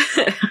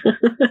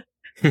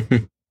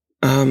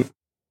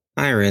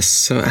 Iris,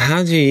 so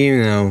how do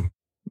you know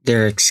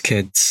Derek's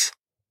kids?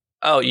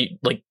 Oh, you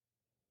like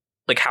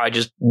how I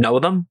just know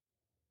them?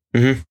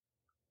 Mm-hmm.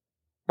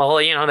 Well,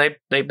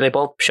 they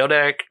both showed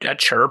at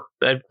Chirp.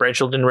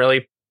 Rachel didn't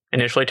really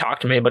initially talk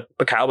to me, but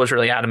Kyle was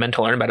really adamant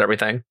to learn about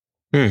everything.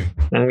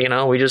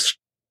 And we just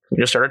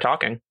started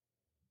talking.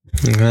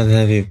 I'm glad to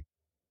have you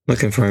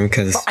looking for him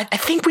because I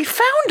think we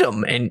found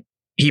him. And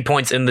he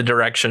points in the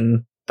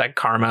direction that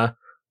Karma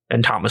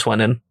and Thomas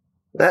went in.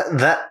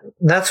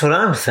 That's what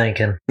I'm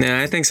thinking.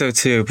 Yeah, I think so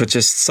too. But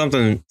just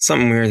something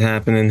weird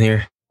happened in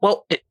here.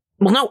 Well,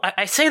 no,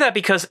 I say that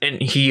because,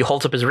 and he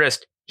holds up his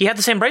wrist. He had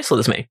the same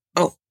bracelet as me.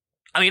 Oh,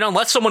 I mean,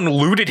 unless someone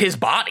looted his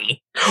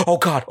body. Oh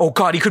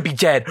God, he could be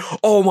dead.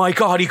 Oh my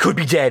God, he could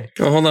be dead.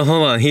 Oh, hold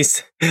on.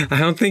 I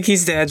don't think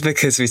he's dead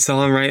because we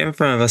saw him right in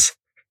front of us.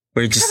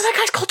 That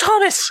guy's called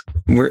Thomas.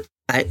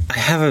 I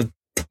have an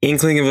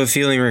inkling of a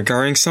feeling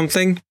regarding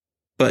something,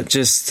 but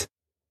just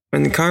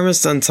when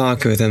Karma's done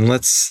talking with him,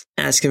 let's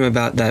ask him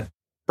about that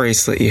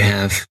bracelet you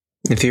have,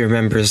 if he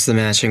remembers the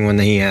matching one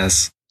that he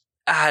has.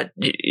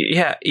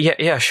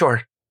 Yeah,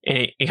 sure.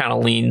 And he kind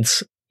of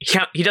leans.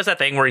 He does that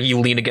thing where you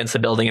lean against the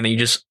building and then you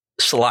just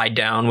slide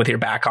down with your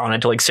back on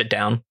it to sit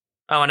down.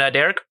 Oh, and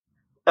Derek?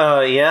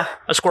 Yeah?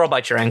 A squirrel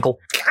bites your ankle.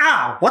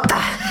 Ow, what the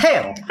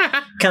hell?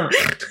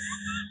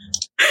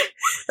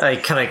 I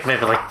kind of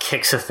maybe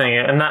kicks the thing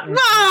and not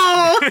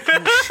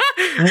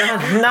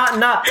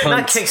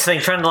kicks the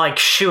thing, trying to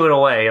shoo it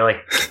away.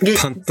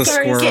 Punt the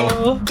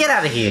squirrel. Get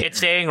out of here. It's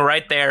staying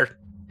right there,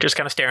 just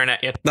kind of staring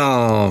at you.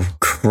 Oh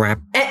crap!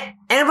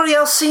 Anybody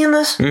else seeing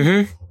this?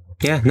 Mm-hmm.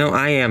 Yeah, no,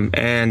 I am,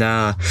 and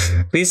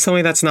please tell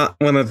me that's not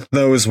one of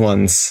those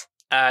ones.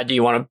 Do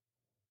you want to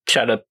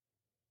try to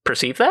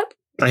perceive that?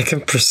 I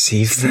can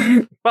perceive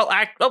that. Well,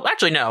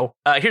 actually, no.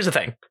 Here's the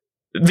thing.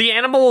 The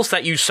animals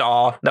that you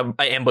saw that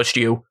ambushed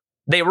you,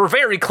 they were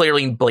very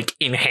clearly,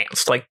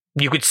 enhanced.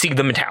 You could see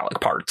the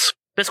metallic parts.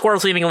 This squirrel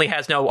seemingly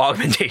has no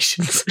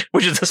augmentations,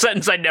 which is a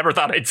sentence I never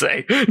thought I'd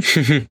say.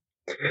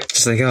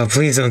 Just like, oh,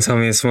 please don't tell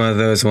me it's one of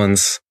those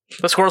ones.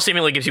 The squirrel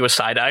seemingly gives you a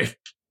side eye.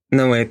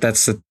 No, wait,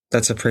 that's a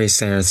pretty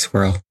standard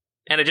squirrel.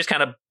 And it just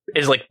kind of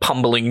is like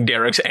pummeling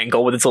Derek's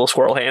ankle with its little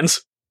squirrel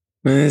hands.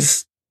 What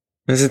is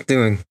it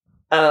doing?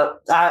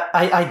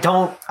 I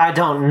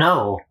don't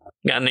know.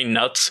 Got any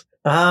nuts?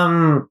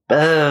 Damn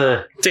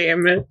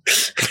it.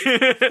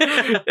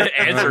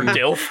 Answer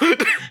DILF.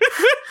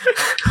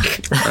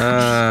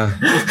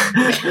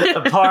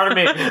 Part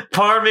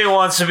of me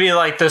wants to be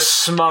like this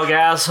smug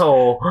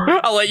asshole.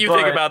 I'll let you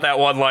think about that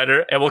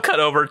one-liner, and we'll cut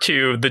over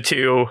to the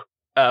two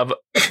of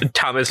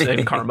Thomas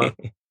and Karma.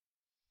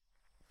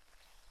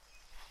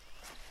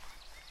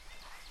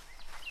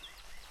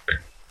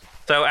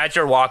 So as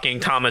you're walking,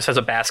 Thomas has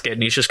a basket,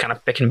 and he's just kind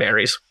of picking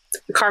berries.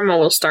 Karma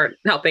will start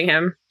helping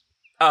him.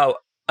 Oh,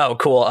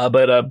 cool.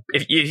 But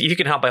if you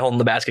can help by holding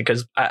the basket,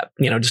 because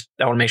just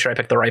I want to make sure I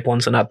pick the ripe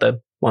ones and not the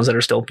ones that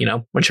are still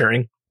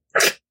maturing.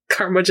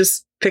 Karma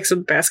just picks up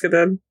the basket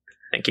then.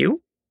 Thank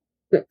you.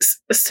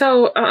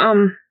 So,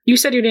 you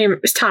said your name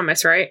is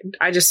Thomas, right?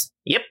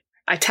 Yep.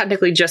 I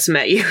technically just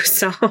met you,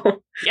 so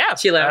yeah.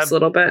 She laughs a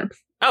little bit.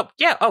 Oh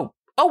yeah. Oh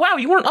wow,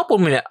 you weren't up with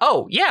me.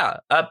 Oh yeah.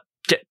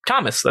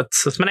 Thomas,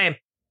 that's my name.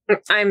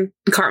 I'm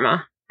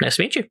Karma. Nice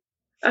to meet you.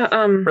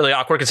 Really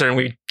awkward considering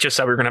we just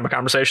said we were going to have a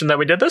conversation that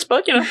we did this,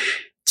 but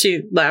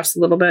She laughs a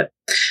little bit.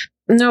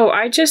 No,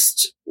 I've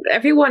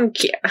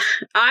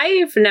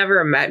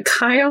never met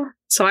Kyle,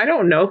 so I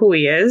don't know who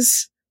he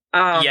is.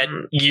 Yet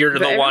you're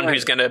the one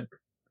who's going to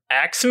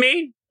ask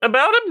me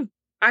about him?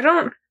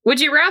 Would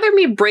you rather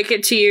me break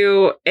it to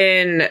you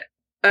in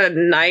a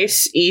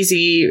nice,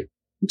 easy,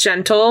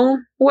 gentle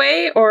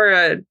way, or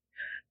a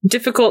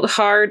difficult,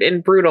 hard,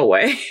 and brutal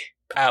way?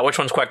 Which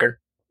one's quicker?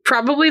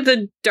 Probably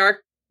the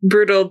dark,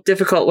 brutal,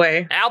 difficult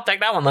way. I'll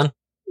take that one then.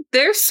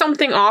 There's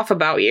something off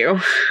about you.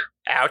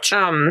 Ouch.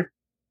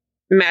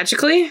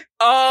 Magically?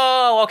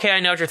 Oh, okay,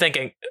 I know what you're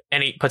thinking.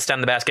 And he puts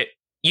down the basket.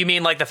 You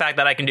mean like the fact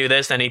that I can do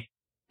this, and he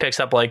picks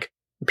up like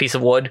a piece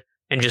of wood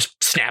and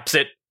just snaps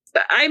it?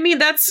 I mean,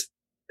 that's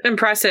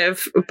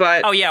impressive,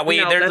 but oh yeah,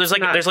 there's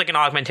like an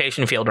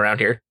augmentation field around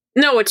here.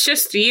 No, it's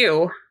just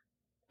you.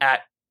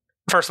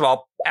 First of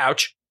all,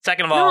 ouch.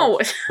 Second of all,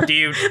 do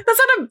you?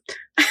 That's not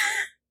a.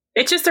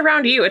 It's just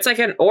around you. It's like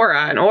an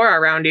aura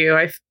around you.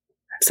 I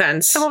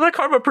sense. I love that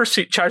Karma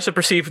tries to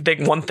perceive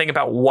one thing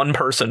about one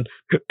person,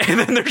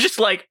 and then they're just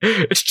like,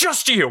 "It's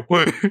just you,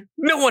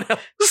 no one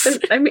else."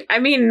 I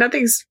mean,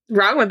 nothing's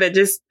wrong with it.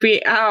 Just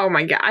be. Oh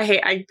my god,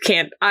 I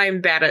can't.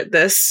 I'm bad at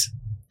this.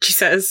 She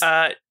says.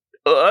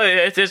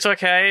 It's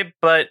okay,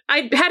 but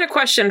I had a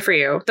question for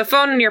you. The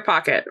phone in your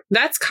pocket.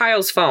 That's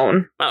Kyle's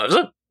phone. Oh, is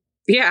it?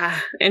 Yeah,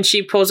 and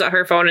she pulls out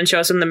her phone and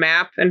shows him the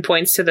map and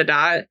points to the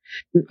dot.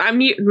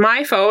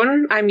 My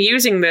phone. I'm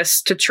using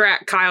this to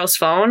track Kyle's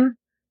phone,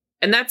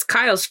 and that's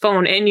Kyle's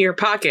phone in your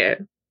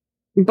pocket.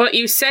 But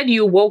you said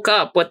you woke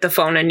up with the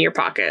phone in your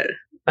pocket.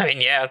 I mean,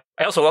 yeah.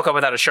 I also woke up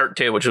without a shirt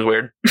too, which is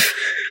weird.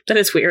 That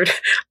is weird.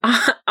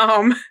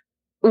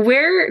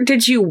 Where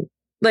did you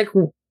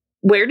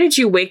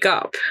wake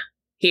up?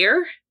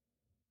 Here?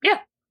 Yeah,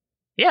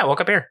 I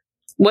woke up here.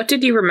 What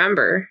did you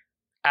remember?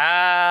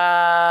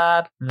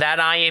 That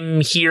I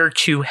am here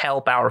to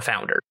help our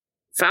founder.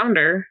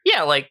 Founder?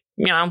 Yeah,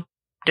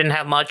 didn't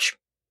have much.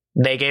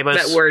 They gave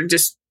us... That word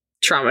just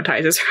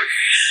traumatizes her.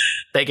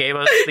 They gave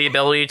us the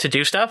ability to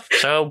do stuff,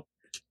 so,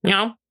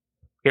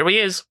 here we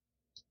is.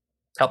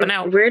 Helping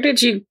out. Where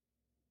did you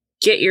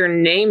get your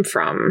name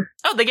from?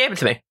 Oh, they gave it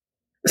to me.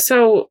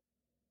 So,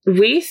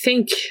 we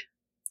think...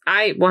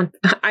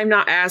 I'm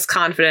not as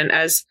confident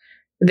as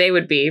they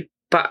would be,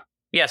 but...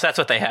 Yes, that's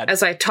what they had.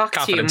 As I talk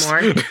to you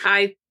more,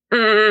 I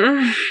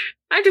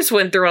just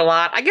went through a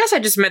lot. I guess I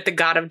just met the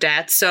god of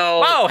death,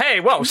 so... Oh, hey,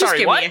 whoa,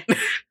 sorry, what?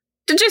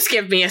 Just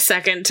give me a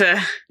second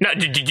to... No,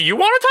 do you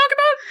want to talk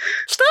about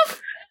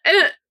stuff?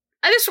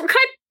 I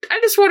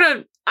just want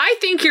to... I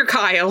think you're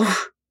Kyle,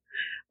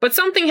 but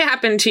something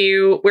happened to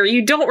you where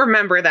you don't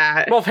remember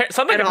that. Well,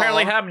 something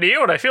apparently happened to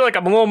you, and I feel like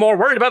I'm a little more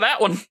worried about that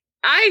one.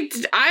 I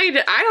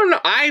don't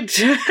know.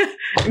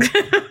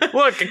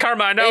 Look,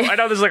 Karma, I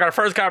know this is like our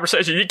first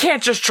conversation. You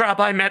can't just drop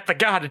 "I met the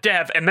god of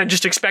death" and then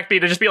just expect me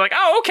to just be like,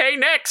 "Oh, okay,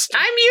 next."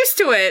 I'm used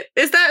to it.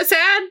 Is that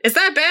sad? Is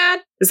that bad?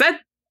 Is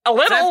that a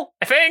little?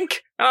 I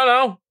think. I don't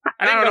know.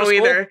 I don't know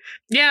either.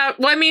 Yeah.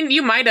 Well, I mean,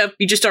 you might have.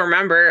 You just don't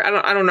remember.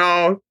 I don't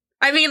know.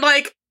 I mean,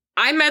 like,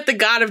 I met the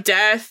god of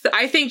death.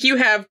 I think you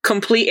have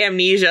complete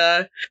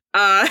amnesia.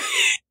 I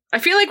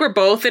feel like we're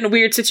both in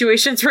weird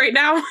situations right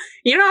now.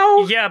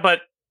 Yeah,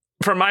 but.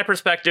 From my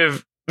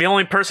perspective, the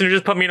only person who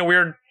just put me in a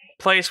weird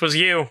place was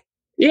you.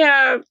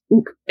 Yeah,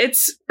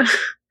 it's...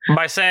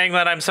 By saying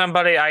that I'm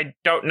somebody, I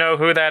don't know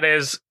who that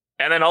is,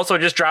 and then also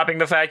just dropping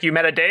the fact you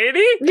met a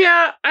deity?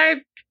 Yeah,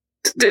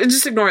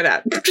 just ignore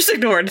that. Just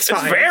ignore it, it's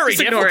fine. It's very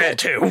difficult,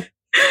 too.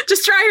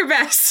 Just try your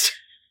best.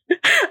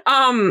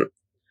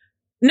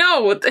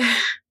 No,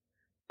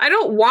 I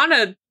don't want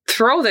to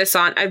throw this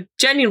on... I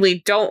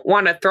genuinely don't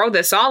want to throw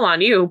this all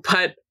on you,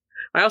 but...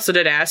 I also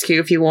did ask you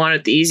if you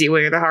wanted the easy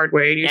way or the hard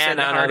way. And you said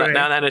the hard way.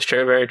 No, that is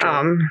true. Very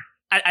true.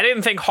 I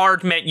didn't think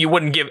hard meant you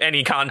wouldn't give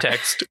any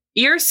context.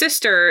 Your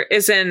sister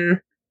is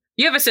in...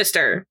 You have a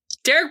sister.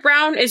 Derek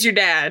Brown is your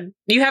dad.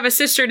 You have a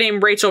sister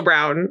named Rachel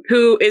Brown,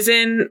 who is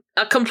in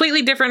a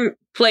completely different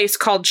place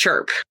called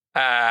Chirp.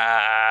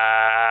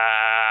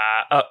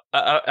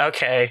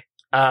 Okay.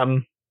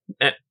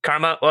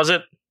 Karma, was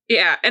it?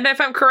 Yeah, and if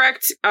I'm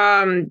correct,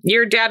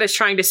 your dad is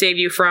trying to save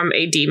you from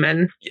a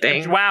demon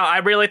thing. Wow, I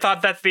really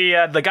thought that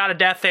the God of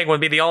Death thing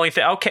would be the only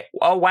thing. Okay.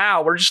 Oh,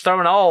 wow, we're just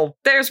throwing all...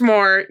 There's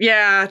more.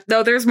 Yeah,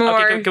 no, there's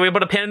more. Okay, can we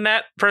put a pin in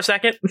that for a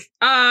second?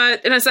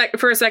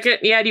 For a second.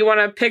 Yeah, do you want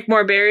to pick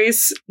more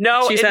berries?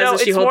 No, she says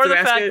as she it's holds more the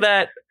basket.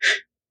 fact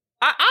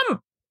that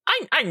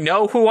I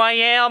know who I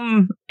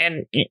am,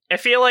 and I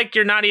feel like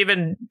you're not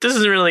even... This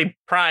isn't really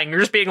prying. You're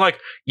just being like,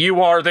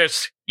 you are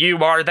this, you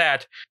are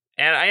that.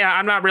 And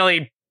I'm not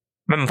really...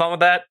 having fun with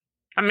that.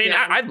 I mean,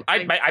 yeah,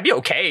 I'd be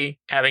okay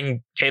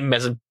having him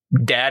as a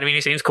dad. I mean,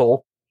 he seems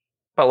cool,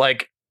 but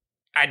like,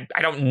 I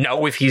don't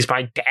know if he's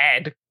my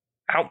dad.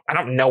 I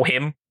don't know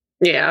him.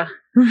 Yeah,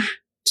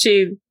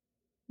 she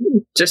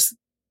just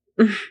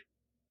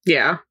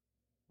yeah.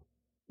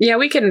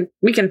 We can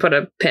put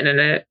a pin in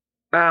it.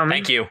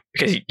 Thank you,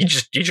 because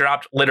you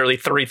dropped literally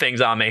 3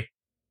 things on me.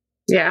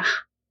 Yeah.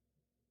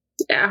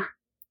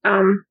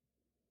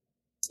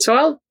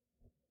 So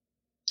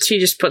she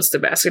just puts the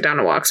basket down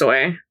and walks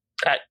away.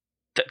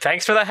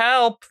 Thanks for the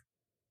help,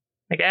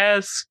 I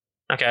guess.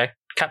 Okay,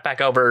 cut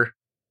back over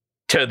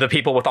to the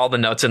people with all the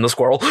nuts in the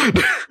squirrel.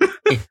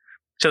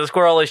 So the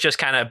squirrel is just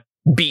kind of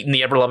beating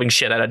the ever-loving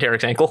shit out of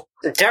Derek's ankle.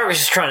 Derek is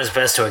just trying his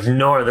best to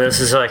ignore this.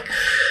 He's like,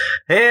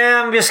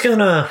 yeah, I'm just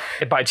gonna...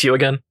 It bites you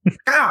again.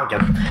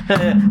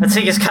 I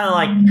think it's kind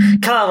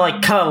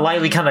of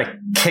lightly kind of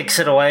kicks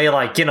it away,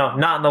 like, you know,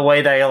 not in the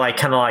way that you like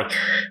kind of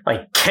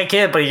like kick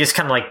it, but you just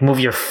kind of like move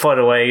your foot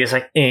away. He's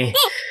like, eh.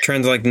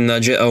 Trying to like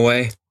nudge it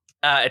away.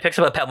 It picks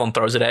up a pebble and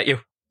throws it at you.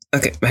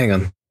 Okay, hang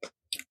on.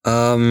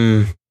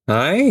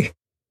 Hi?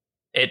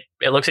 It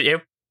looks at you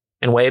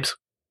and waves.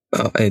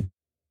 Oh,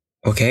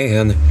 okay,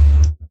 and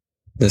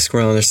the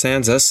squirrel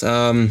understands us.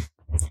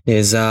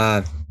 Is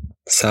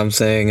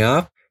something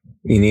up?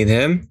 You need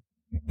him?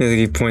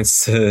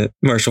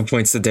 Marshall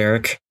points to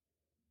Derek.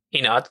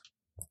 He nods.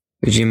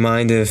 Would you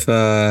mind if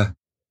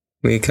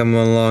we come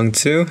along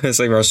too? It's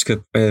like Marshall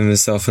could put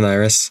himself and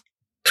Iris.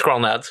 Squirrel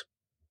nods.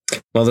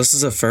 Well, this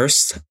is a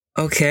first.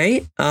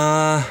 Okay.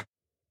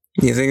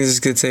 You think this is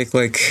gonna take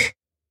like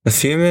a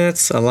few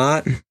minutes? A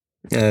lot?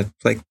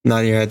 Like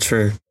nod your head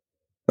for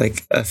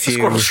like a few.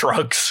 Squirrel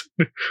shrugs.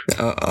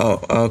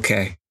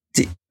 Okay.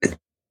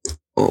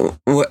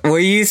 What do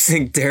you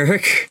think,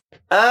 Derek?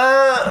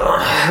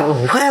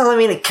 Well, I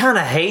mean, it kind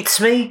of hates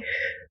me,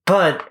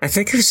 but I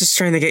think I was just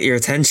trying to get your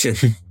attention.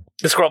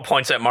 The squirrel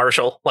points at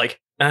Marshall,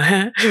 like,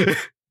 So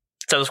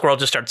the squirrel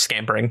just starts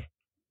scampering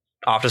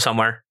off to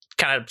somewhere,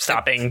 kind of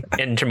stopping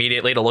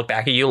intermediately to look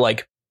back at you,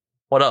 like,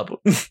 what up?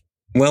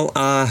 Well,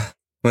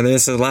 whether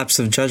it's a lapse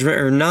of judgment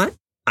or not,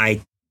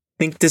 I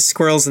think this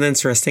squirrel's an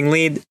interesting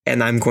lead,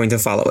 and I'm going to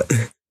follow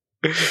it.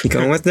 You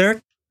going with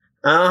Derek?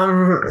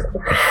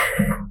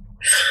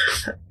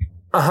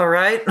 All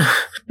right.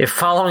 You're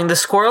following the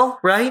squirrel,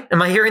 right?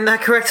 Am I hearing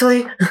that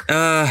correctly?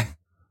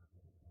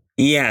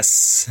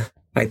 Yes.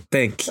 I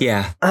think,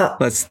 yeah.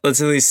 Let's at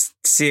least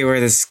see where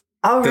this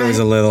all goes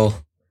right. a little.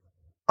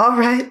 All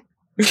right.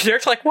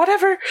 Derek's like,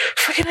 whatever.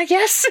 Fucking I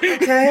guess.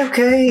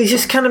 Okay. He's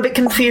just kind of a bit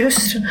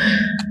confused.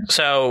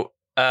 So,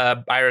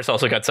 Iris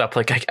also gets up,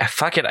 like,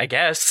 fuck it, I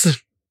guess.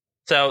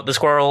 So the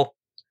squirrel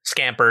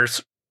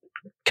scampers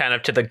kind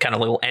of to the kind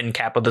of little end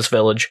cap of this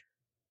village.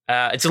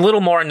 It's a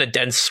little more in the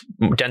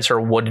denser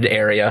wooded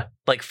area,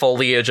 like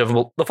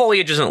the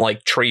foliage isn't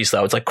like trees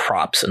though, it's like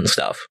crops and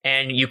stuff.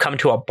 And you come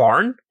to a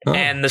barn,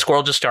 and the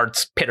squirrel just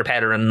starts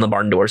pitter-pattering in the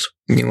barn doors.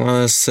 You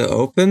want us to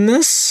open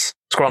this?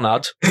 Squirrel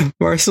nods.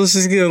 Marshall's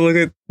just gonna look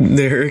at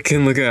Derek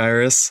and look at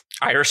Iris.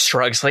 Iris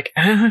shrugs, like,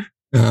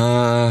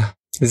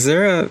 Is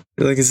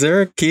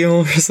there a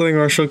keyhole or something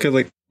Marshall could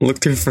like look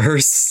through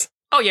first?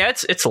 Oh yeah,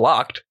 it's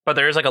locked, but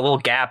there's like a little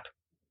gap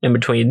in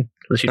between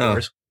the two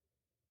doors.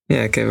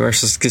 Yeah, okay,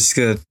 Marshall's just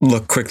gonna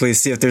look quickly to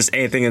see if there's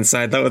anything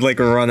inside that would like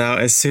run out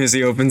as soon as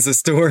he opens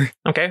this door.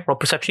 Okay, roll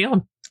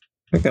perception.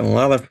 I got a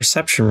lot of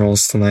perception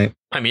rolls tonight.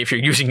 I mean, if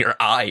you're using your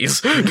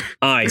eyes.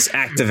 Eyes,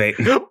 activate.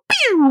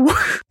 Pew!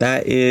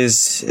 That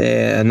is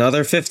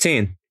another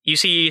 15. You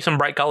see some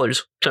bright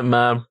colors, some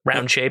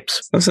round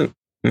shapes. Something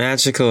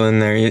magical in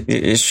there.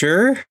 You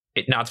sure?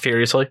 It nods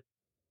furiously.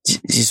 You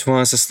just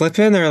want us to slip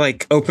in or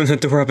like open the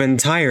door up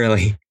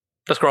entirely?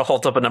 The squirrel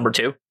holds up a number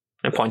 2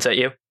 and points at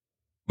you.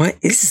 What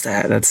is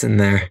that that's in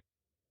there?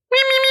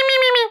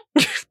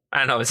 I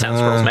don't know what sound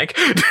squirrels make.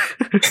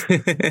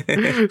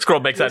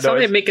 Squirrel makes that Something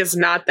noise. to make us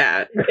not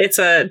that. It's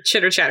a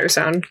chitter-chatter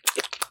sound.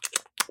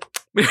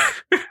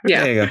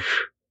 Yeah. There you go.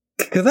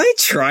 Could I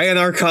try an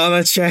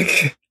Arcana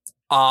check?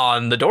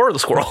 On the door of the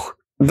squirrel.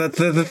 The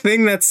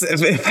thing that's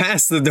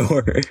past the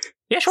door.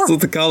 Yeah, sure.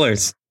 With the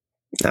colors.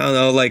 I don't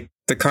know, like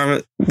the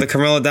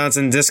Carmelo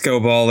Johnson disco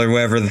ball or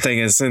whatever the thing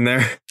is in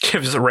there. It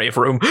was a rave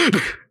room.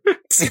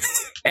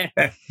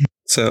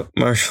 So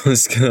Marshall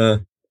is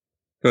gonna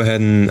go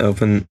ahead and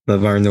open the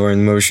barn door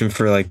and motion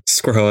for like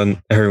Squirrel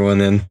and everyone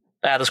in.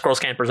 The squirrel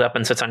scampers up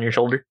and sits on your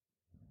shoulder.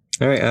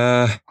 All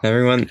right,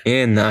 everyone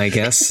in, I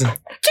guess.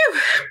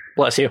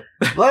 Bless you.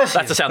 Bless you.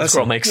 That's the sound the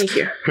squirrel makes. Thank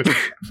you.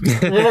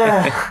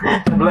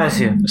 Yeah. Bless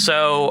you.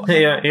 So,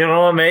 Yeah, you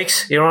know what it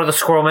makes? You know what the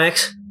squirrel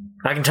makes?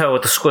 I can tell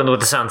what the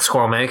sound the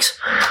squirrel makes.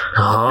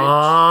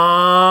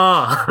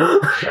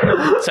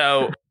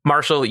 so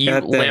Marshall, you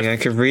God dang, I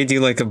lift. could read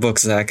you like a book,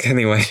 Zach.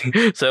 Anyway.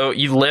 So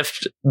you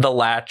lift the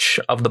latch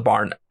of the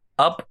barn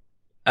up.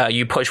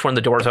 You push one of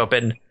the doors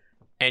open,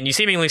 and you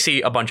seemingly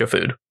see a bunch of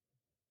food.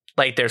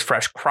 Like there's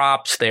fresh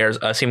crops. There's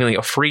seemingly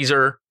a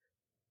freezer,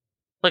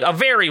 like a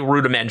very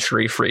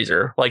rudimentary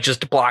freezer, like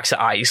just blocks of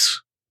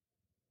ice.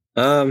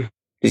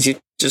 Did you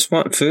just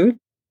want food?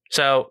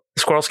 So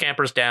the squirrel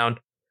scampers down,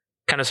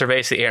 kind of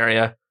surveys the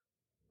area,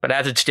 but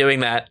as it's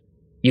doing that,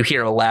 you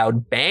hear a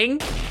loud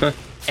bang,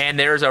 and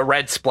there's a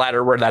red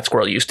splatter where that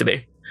squirrel used to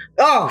be.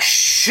 Oh,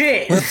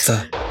 shit! What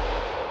the?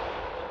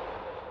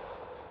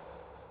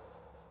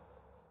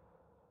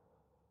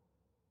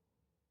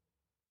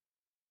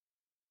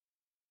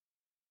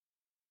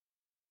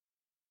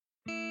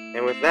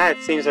 And with that,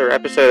 it seems our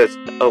episode is...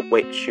 Oh,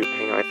 wait, shoot,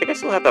 hang on. I think I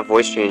still have that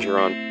voice changer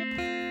on.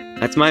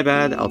 That's my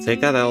bad. I'll take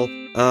that L.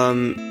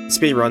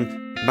 Speedrun.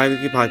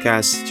 Bi-weekly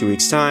podcast, 2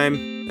 weeks' time.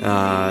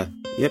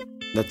 Yep,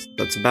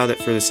 that's about it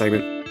for this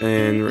segment.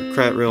 And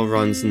credit reel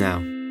runs now.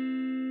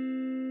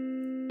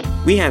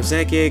 We have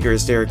Zach Yeager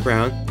as Derek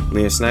Brown,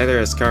 Leah Snyder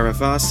as Karma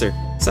Foster,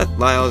 Seth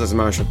Lyles as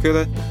Marshall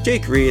Kuda,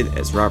 Jake Reed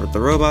as Robert the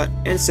Robot,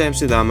 and Sam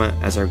Sudama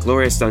as our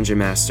glorious Dungeon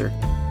Master.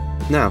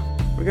 Now,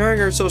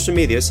 regarding our social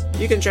medias,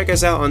 you can check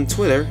us out on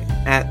Twitter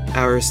at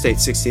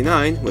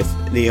OurState69,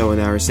 with the O in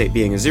Our State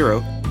being a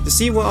 0, to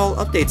see what all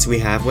updates we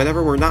have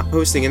whenever we're not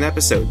posting an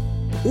episode.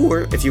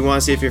 Or, if you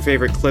want to see if your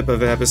favorite clip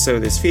of an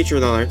episode is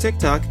featured on our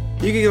TikTok,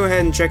 you can go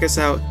ahead and check us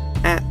out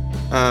at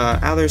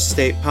Outer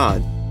State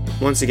Pod,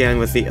 once again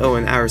with the O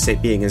in Our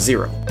State being a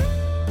 0.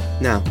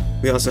 Now,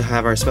 we also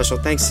have our special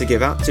thanks to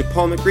give out to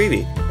Paul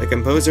McGreevy, the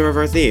composer of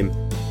our theme.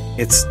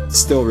 It's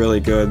still really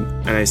good,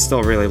 and I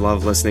still really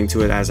love listening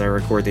to it as I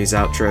record these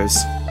outros.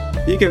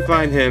 You can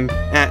find him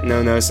at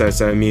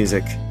NoNoSoSo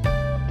Music.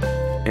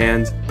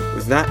 And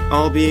with that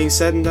all being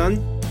said and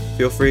done,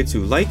 feel free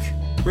to like,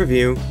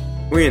 review,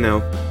 or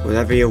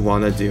whatever you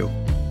want to do.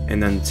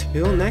 And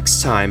until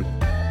next time,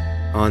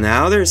 on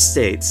Outer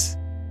States.